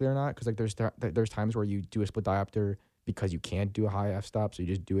stylistically or not. Because like there's times where you do a split diopter because you can't do a high f-stop, so you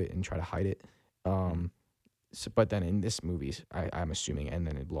just do it and try to hide it. But then in this movie, I'm assuming, and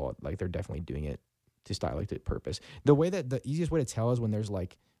then in Blowout, like they're definitely doing it to stylistic purpose. The easiest way to tell is when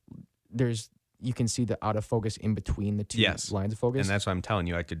you can see the out of focus in between the two lines of focus. And that's what I'm telling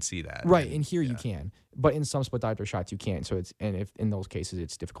you. I could see that. Right. And here you can. But in some split diopter shots, you can't. So if in those cases,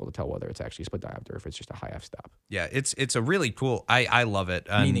 it's difficult to tell whether it's actually a split diopter or if it's just a high f-stop. Yeah. It's a really cool. I love it.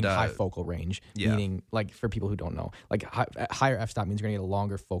 Meaning high focal range. Yeah. Meaning, like, for people who don't know, like higher f-stop means you're going to get a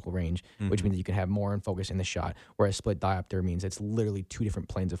longer focal range, which means that you can have more in focus in the shot. Whereas split diopter means it's literally 2 different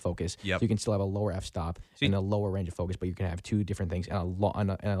planes of focus. Yep. So you can still have a lower f-stop and a lower range of focus, but you can have 2 different things and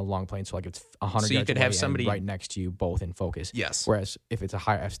a long plane. So like it's 100 so yards you could away have somebody right next to you, both in focus. Yes. Whereas if it's a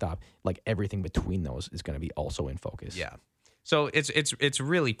higher f-stop, like everything between those is going to be also in focus. Yeah. So it's a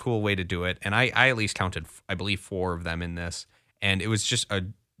really cool way to do it, and I at least counted, I believe, 4 of them in this, and it was just a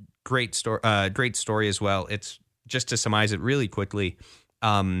great story. Great story as well. It's just to surmise it really quickly.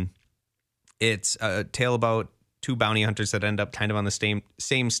 It's a tale about 2 bounty hunters that end up kind of on the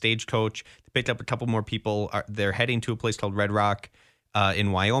same stagecoach. They picked up a couple more people. They're heading to a place called Red Rock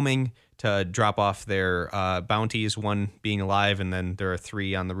in Wyoming to drop off their bounties. One being alive, and then there are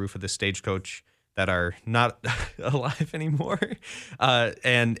 3 on the roof of the stagecoach that are not alive anymore.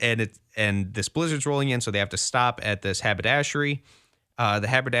 And this blizzard's rolling in, so they have to stop at this haberdashery. The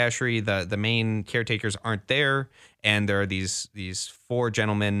haberdashery, the main caretakers aren't there, and there are these 4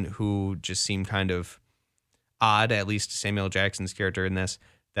 gentlemen who just seem kind of odd, at least Samuel Jackson's character in this,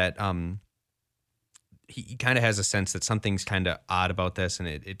 that he kind of has a sense that something's kind of odd about this, and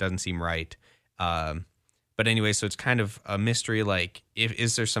it doesn't seem right. But anyway, so it's kind of a mystery, like,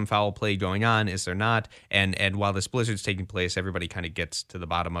 is there some foul play going on? Is there not? And while this blizzard's taking place, everybody kind of gets to the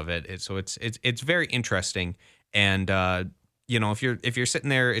bottom of it. So it's very interesting. And if you're sitting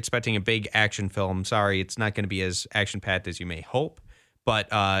there expecting a big action film, sorry, it's not going to be as action-packed as you may hope. But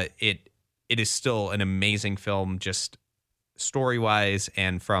it is still an amazing film, just story-wise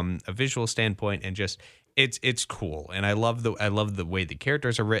and from a visual standpoint, and just it's cool. And I love the way the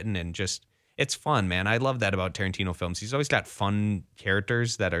characters are written, and just. It's fun, man. I love that about Tarantino films. He's always got fun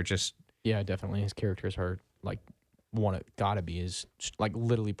characters that are just... Yeah, definitely. His characters are, like, gotta be his, like,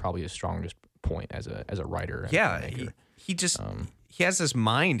 literally probably his strongest point as a writer. Yeah, he just... he has this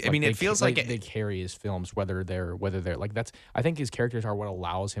mind. I mean, it feels like... They carry his films, whether they're... Like, that's... I think his characters are what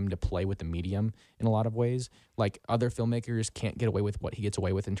allows him to play with the medium in a lot of ways. Like, other filmmakers can't get away with what he gets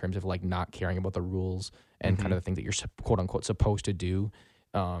away with in terms of, like, not caring about the rules and kind of the things that you're, quote-unquote, supposed to do.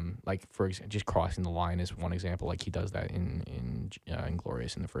 Like, for example, just crossing the line is one example. Like, he does that in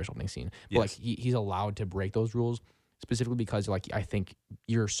Inglourious in the first opening scene. But like, he's allowed to break those rules specifically because, like, I think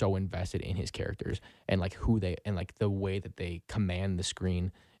you're so invested in his characters and like who they and like the way that they command the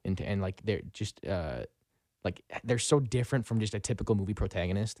screen and like they're just like they're so different from just a typical movie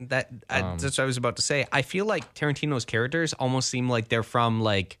protagonist. That's what I was about to say. I feel like Tarantino's characters almost seem like they're from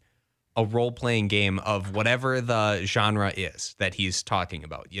like a role-playing game of whatever the genre is that he's talking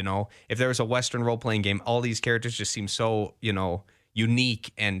about, If there was a Western role-playing game, all these characters just seem so,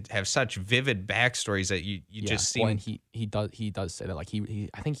 unique and have such vivid backstories that you just seem... Well, and he does say that, like,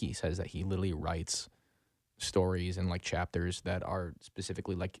 I think he says that he literally writes stories and, like, chapters that are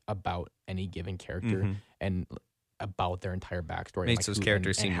specifically, like, about any given character and about their entire backstory. Makes and, like, those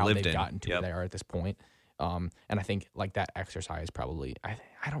characters seem how lived they've in. gotten to where they are at this point. And I think like that exercise probably I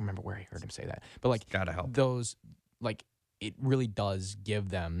don't remember where I heard him say that, but like gotta help those, like it really does give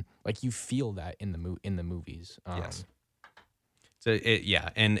them, like, you feel that in the movies. Yes. So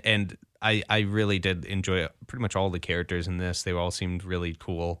and I really did enjoy pretty much all the characters in this. They all seemed really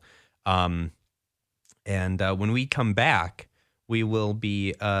cool. And when we come back, we will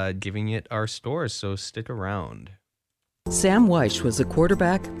be giving it our scores, so stick around. Sam Weish was a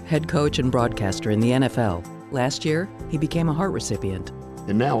quarterback, head coach, and broadcaster in the NFL. Last year, he became a heart recipient.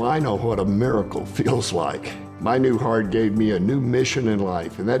 And now I know what a miracle feels like. My new heart gave me a new mission in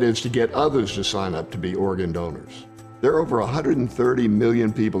life, and that is to get others to sign up to be organ donors. There are over 130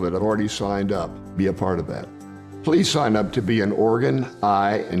 million people that have already signed up. Be a part of that. Please sign up to be an organ,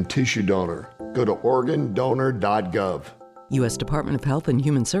 eye, and tissue donor. Go to organdonor.gov. U.S. Department of Health and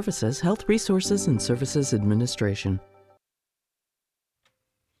Human Services, Health Resources and Services Administration.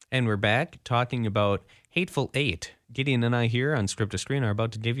 And we're back talking about Hateful Eight. Gideon and I here on Script to Screen are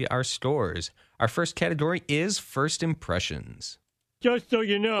about to give you our scores. Our first category is First Impressions. Just so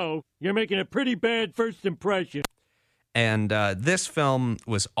you know, you're making a pretty bad first impression. And this film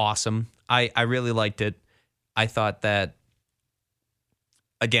was awesome. I really liked it. I thought that,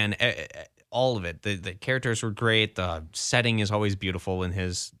 again, all of it. The characters were great. The setting is always beautiful in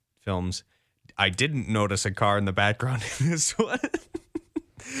his films. I didn't notice a car in the background in this one.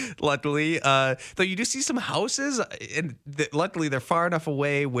 Luckily, though you do see some houses, and luckily they're far enough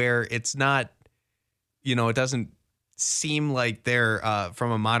away where it's not, it doesn't seem like they're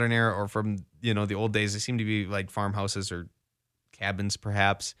from a modern era or from, the old days. They seem to be like farmhouses or cabins,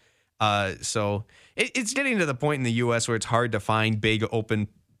 perhaps. So it's getting to the point in the U.S. where it's hard to find big open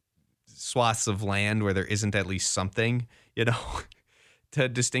swaths of land where there isn't at least something, to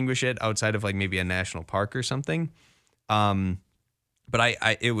distinguish it outside of like maybe a national park or something. But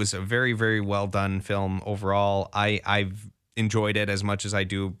it was a very, very well done film overall. I've enjoyed it as much as I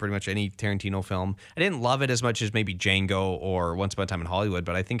do pretty much any Tarantino film. I didn't love it as much as maybe Django or Once Upon a Time in Hollywood,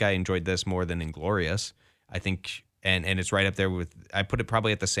 but I think I enjoyed this more than Inglourious. I think, and it's right up there with, I put it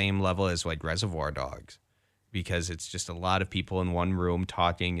probably at the same level as like Reservoir Dogs, because it's just a lot of people in one room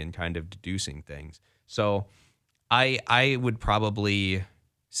talking and kind of deducing things. So I would probably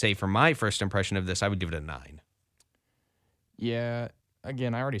say for my first impression of this, I would give it a 9. Yeah.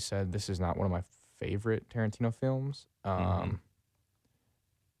 Again, I already said this is not one of my favorite Tarantino films.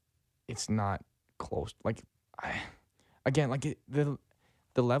 It's not close. Like, the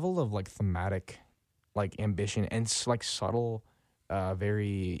level of like thematic, like ambition and like subtle,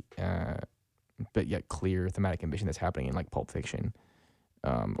 very, but yet clear thematic ambition that's happening in like Pulp Fiction,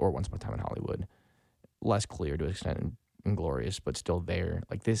 or Once Upon a Time in Hollywood. Less clear to an extent in Inglourious, but still there.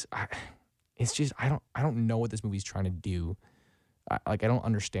 Like this, it's just I don't know what this movie's trying to do. I don't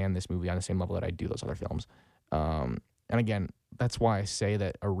understand this movie on the same level that I do those other films. And again, that's why I say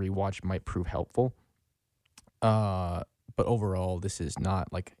that a rewatch might prove helpful. But overall, this is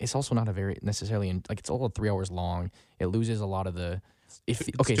not like, it's also not a very necessarily it's all 3 hours long. It loses a lot of the. Here's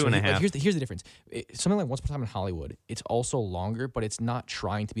the difference. Something like Once Upon a Time in Hollywood, it's also longer, but it's not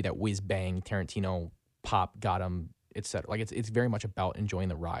trying to be that whiz bang Tarantino pop got him, etc. Like it's very much about enjoying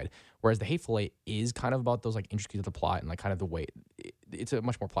the ride. Whereas The Hateful Eight is kind of about those like intricacies of the plot and like kind of the way it's a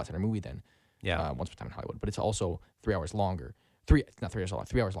much more plot centered movie than Once Upon a Time in Hollywood. But it's also 3 hours longer. 3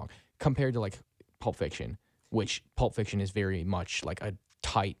 hours long compared to like Pulp Fiction, which Pulp Fiction is very much like a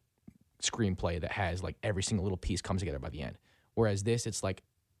tight screenplay that has like every single little piece comes together by the end. Whereas this, it's like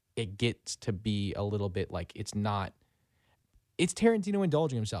it gets to be a little bit like it's Tarantino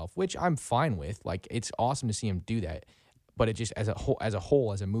indulging himself, which I'm fine with. Like it's awesome to see him do that, but it just as a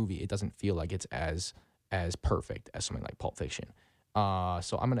whole as a movie, it doesn't feel like it's as perfect as something like Pulp Fiction.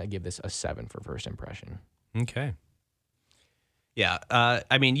 So I'm gonna give this a 7 for first impression. Okay. Yeah.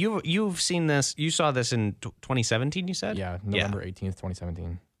 I mean, you've seen this. You saw this in 2017. You said. Yeah, November 18th,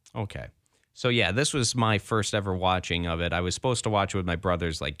 2017. Okay. So yeah, this was my first ever watching of it. I was supposed to watch it with my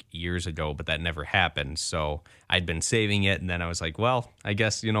brothers like years ago, but that never happened. So I'd been saving it, and then I was like, well, I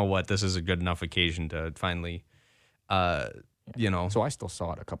guess you know what, this is a good enough occasion to finally, So I still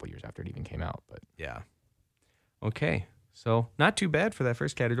saw it a couple years after it even came out, but yeah. Okay, so not too bad for that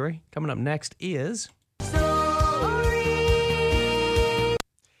first category. Coming up next is.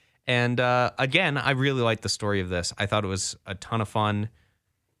 And again, I really liked the story of this. I thought it was a ton of fun.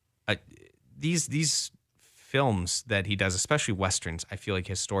 These films that he does, especially Westerns, I feel like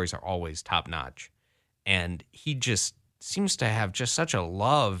his stories are always top notch. And he just seems to have just such a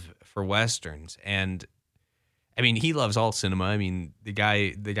love for Westerns. And I mean, he loves all cinema. I mean, the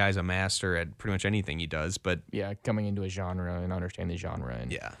guy's a master at pretty much anything he does. But yeah, coming into a genre and understanding the genre,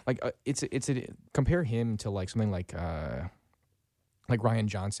 and yeah, like compare him to like something like Rian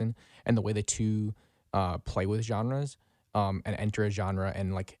Johnson and the way the two play with genres and enter a genre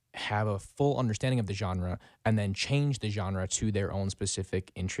and like have a full understanding of the genre and then change the genre to their own specific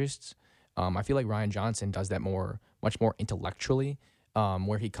interests. I feel like Rian Johnson does that much more intellectually,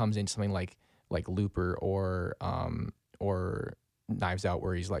 where he comes into something like Looper or Knives Out,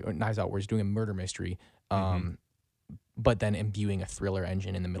 where he's doing a murder mystery, but then imbuing a thriller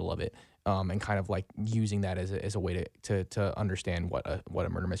engine in the middle of it, and kind of like using that as a way to understand what a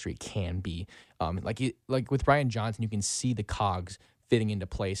murder mystery can be. Like with Rian Johnson, you can see the cogs fitting into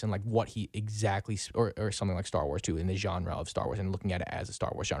place and like what he exactly, or something like Star Wars too, in the genre of Star Wars, and looking at it as a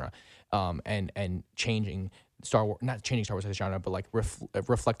Star Wars genre, and changing Star Wars, not changing Star Wars as a genre, but like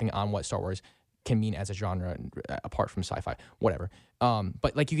reflecting on what Star Wars can mean as a genre apart from sci-fi, whatever.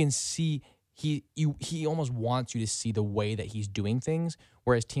 But like you can see, he almost wants you to see the way that he's doing things,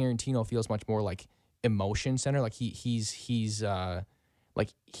 whereas Tarantino feels much more like emotion center. Like he's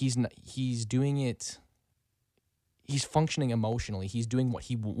doing it. He's functioning emotionally. He's doing what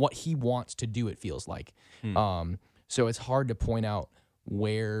he wants to do. It feels like. So it's hard to point out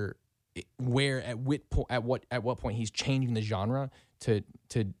where at what point he's changing the genre to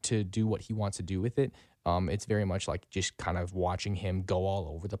do what he wants to do with it. It's very much like just kind of watching him go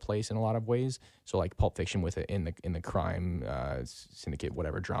all over the place in a lot of ways. So like Pulp Fiction with it in the crime syndicate,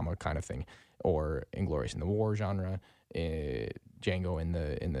 whatever drama kind of thing, or Inglourious in the War genre. Django in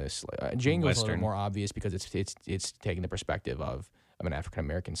the Django is a little more obvious because it's taking the perspective of an African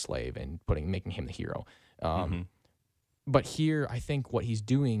American slave and making him the hero. But here, I think what he's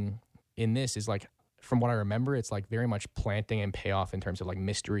doing in this is like, from what I remember, it's like very much planting and payoff in terms of like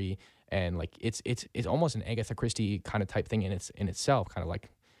mystery, and like it's almost an Agatha Christie kind of type thing in itself, kind of like,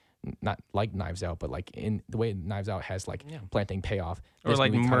 not like Knives Out, but like in the way Knives Out has like planting payoff, or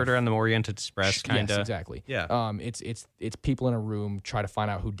like Murder on the Orient Express, kind of. Yes, exactly. Yeah. It's people in a room try to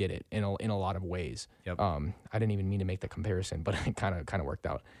find out who did it in a lot of ways. Yep. I didn't even mean to make the comparison, but it kind of worked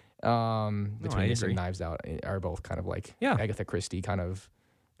out. Between this and Knives Out are both kind of like Agatha Christie kind of.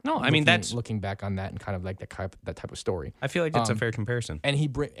 No, I mean that's looking back on that and kind of like that type of story. I feel like it's a fair comparison. And he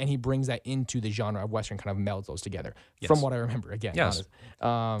brings that into the genre of Western, kind of melds those together. Yes. From what I remember, again. Yes.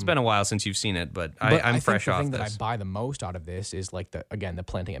 It's been a while since you've seen it, but I'm fresh off this. The thing that I buy the most out of this is like the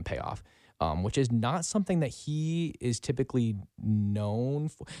planting and payoff, which is not something that he is typically known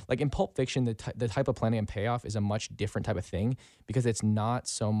for. Like in Pulp Fiction, the type of planting and payoff is a much different type of thing, because it's not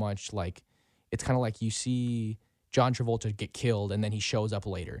so much like, it's kind of like you see John Travolta get killed and then he shows up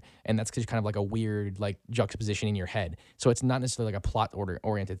later, and that's just kind of like a weird like juxtaposition in your head. So it's not necessarily like a plot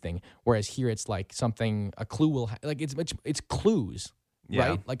oriented thing. Whereas here it's like something, a clue will like it's clues,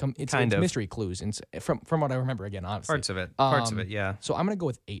 right? Like it's mystery clues, and from what I remember, again, honestly, parts of it, yeah. So I'm gonna go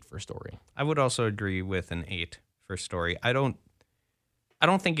with 8 for story. I would also agree with an 8 for story. I don't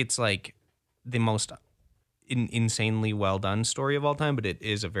think it's like the most insanely well done story of all time, but it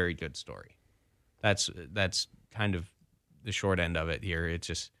is a very good story. That's kind of the short end of it here. It's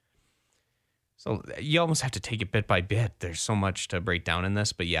just, so you almost have to take it bit by bit. There's so much to break down in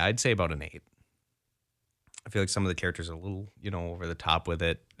this, but yeah, I'd say about an 8. I feel like some of the characters are a little, over the top with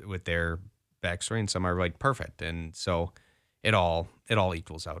it, with their backstory, and some are like perfect, and so it all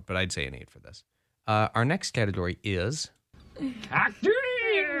equals out. But I'd say an 8 for this. Our next category is acting.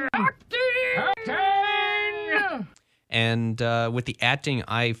 And with the acting,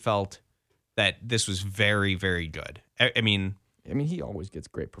 I felt that this was very, very good. I mean, he always gets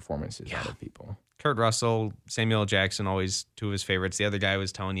great performances out of people. Kurt Russell, Samuel L. Jackson, always two of his favorites. The other guy I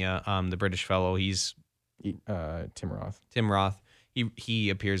was telling you, the British fellow, he's Tim Roth. Tim Roth. He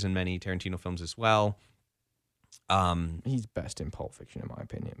appears in many Tarantino films as well. He's best in Pulp Fiction, in my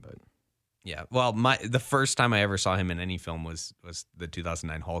opinion. But yeah, well, the first time I ever saw him in any film was the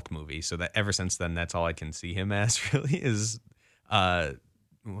 2009 Hulk movie. So that ever since then, that's all I can see him as. Really is.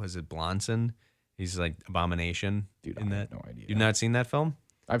 Was it Blonson? He's like Abomination. Dude, in I that. have no idea. You've not seen that film?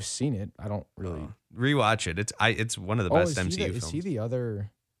 I've seen it. I don't really rewatch it. It's one of the best MCU films. Is he the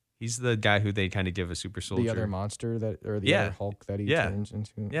other? He's the guy who they kind of give a super soldier. The other monster other Hulk that he turns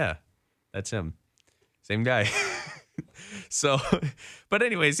into. Yeah, that's him. Same guy. So, but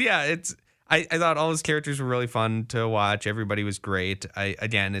anyways, yeah, I thought all his characters were really fun to watch. Everybody was great.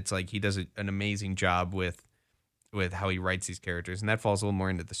 It's like he does an amazing job with how he writes these characters, and that falls a little more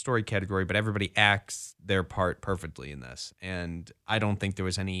into the story category, but everybody acts their part perfectly in this. And I don't think there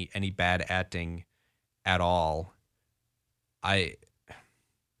was any bad acting at all.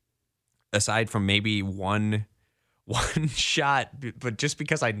 Aside from maybe one shot, but just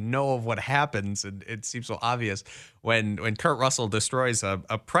because I know of what happens, and it seems so obvious when Kurt Russell destroys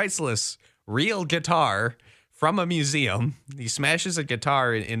a priceless real guitar from a museum. He smashes a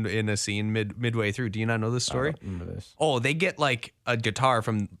guitar in a scene midway through. Do you not know this story? I don't remember this. Oh, they get like a guitar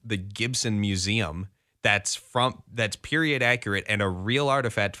from the Gibson Museum that's period accurate and a real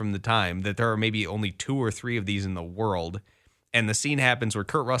artifact from the time, that there are maybe only 2 or 3 of these in the world. And the scene happens where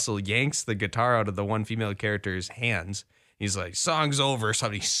Kurt Russell yanks the guitar out of the one female character's hands. He's like, song's over.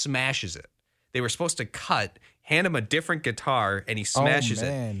 Somebody smashes it. They were supposed to hand him a different guitar, and he smashes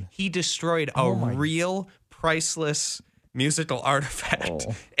it. He destroyed a real priceless musical artifact.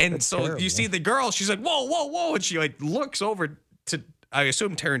 And so terrible. You see the girl, she's like, whoa, whoa, whoa. And she like looks over to, I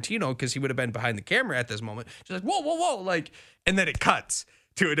assume, Tarantino, because he would have been behind the camera at this moment. She's like, whoa, whoa, whoa. Like, and then it cuts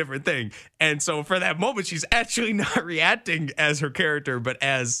to a different thing. And so for that moment, she's actually not reacting as her character, but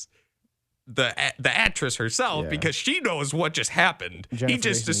as the actress herself, because she knows what just happened. He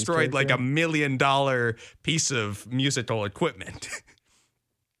just destroyed like $1 million piece of musical equipment.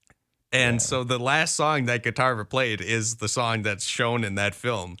 And so the last song that guitar ever played is the song that's shown in that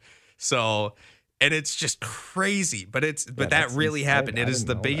film. So, and it's just crazy, but that really happened. It is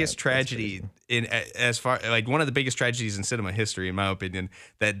the biggest tragedy one of the biggest tragedies in cinema history, in my opinion,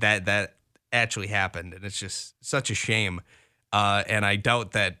 that actually happened. And it's just such a shame. And I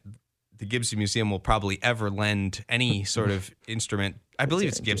doubt that the Gibson Museum will probably ever lend any sort of instrument. I believe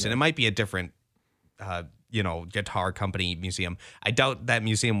it's Gibson. It might be a different, guitar company museum. I doubt that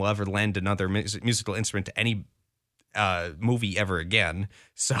museum will ever lend another musical instrument to any movie ever again.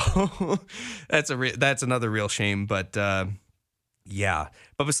 So that's another real shame. But yeah.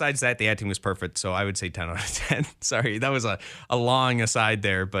 But besides that, the acting was perfect. So I would say 10 out of 10. Sorry, that was a long aside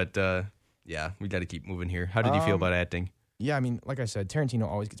there. But yeah, we got to keep moving here. How did you feel about acting? Yeah, I mean, like I said, Tarantino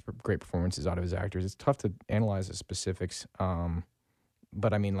always gets great performances out of his actors. It's tough to analyze the specifics,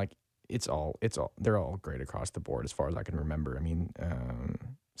 but I mean, like they're all great across the board as far as I can remember. I mean,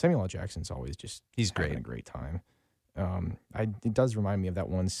 Samuel L. Jackson's always he's having a great time. It does remind me of that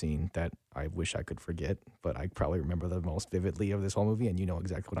one scene that I wish I could forget, but I probably remember the most vividly of this whole movie, and you know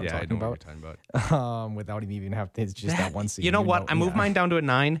exactly what I'm talking about. What you're talking about. Without even it's just that one scene. You know what? I moved mine down to a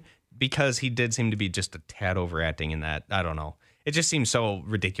 9 because he did seem to be just a tad overacting in that. I don't know. It just seems so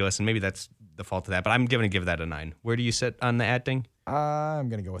ridiculous, and maybe that's the fault of that. But I'm going to give that a 9. Where do you sit on the acting? I'm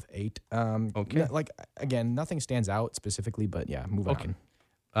going to go with 8. Okay. Again, nothing stands out specifically, but yeah, move on.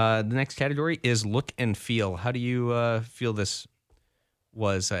 The next category is look and feel. How do you feel this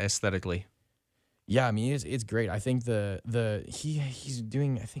was aesthetically? Yeah, I mean it's great. I think he's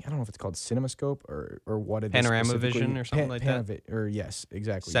doing, I don't know if it's called CinemaScope or what it is. Panorama vision or something like that. Or yes,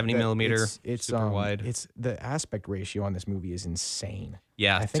 exactly. 70 millimeter, it's super wide. It's the aspect ratio on this movie is insane.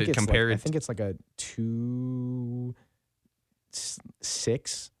 Yeah, I think I think it's like a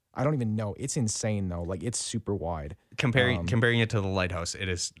 2:6. I don't even know. It's insane though. Like it's super wide. Comparing it to The Lighthouse, it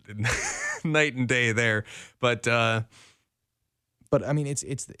is night and day there. But I mean,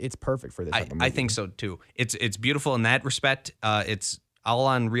 it's perfect for this type of movie. I think so too. It's beautiful in that respect. It's all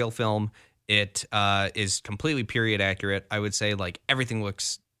on real film. It is completely period accurate. I would say like everything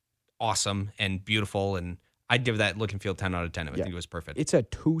looks awesome and beautiful, and I'd give that look and feel 10 out of 10. I think it was perfect. It's a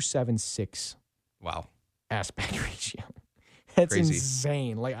 2.76. Wow. Aspect ratio. That's crazy.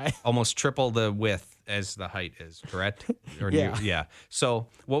 Insane. Like almost triple the width as the height is, correct? Yeah. So,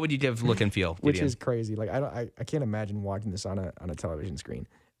 what would you give look and feel, Which Gideon? is crazy. Like I can't imagine watching this on a television screen.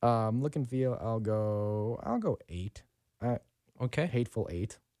 Look and feel, I'll go 8. Okay. Hateful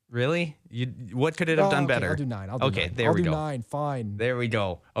Eight. Really? What could it have done better? I'll do 9. There we go. 9. Fine. There we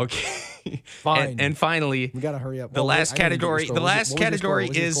go. Okay. Fine. And finally, we gotta hurry up. The last category. The last category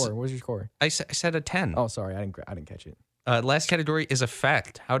is. What was your score? I said a 10. Oh, sorry, I didn't catch it. Last category is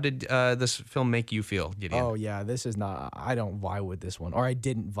effect. How did this film make you feel, Gideon? Oh yeah, this is not. I don't vibe with this one, or I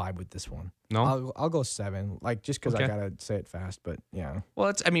didn't vibe with this one. No, I'll go 7. Like just because I gotta say it fast, but yeah.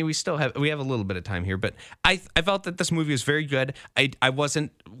 Well, we have a little bit of time here, but I felt that this movie was very good. I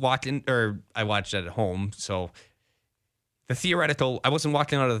wasn't watching, or I watched it at home, so. I wasn't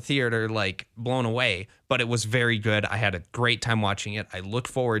walking out of the theater like blown away, but it was very good. I had a great time watching it. I look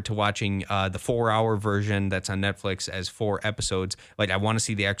forward to watching the 4-hour version that's on Netflix as 4 episodes. Like I want to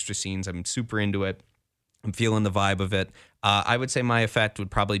see the extra scenes. I'm super into it. I'm feeling the vibe of it. I would say my effect would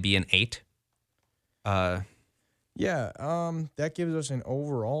probably be an 8. That gives us an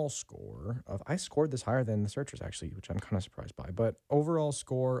overall score of, I scored this higher than the Searchers actually, which I'm kind of surprised by, but overall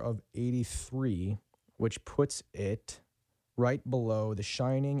score of 83, which puts it right below The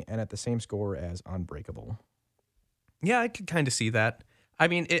Shining and at the same score as Unbreakable. Yeah, I could kind of see that. I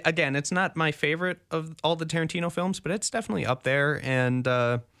mean, it's not my favorite of all the Tarantino films, but it's definitely up there. And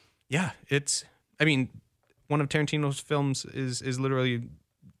it's, I mean, one of Tarantino's films is literally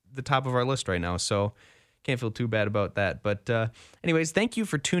the top of our list right now. So can't feel too bad about that. But anyways, thank you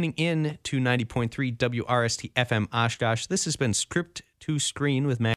for tuning in to 90.3 WRST FM Oshkosh. This has been Script to Screen with Max.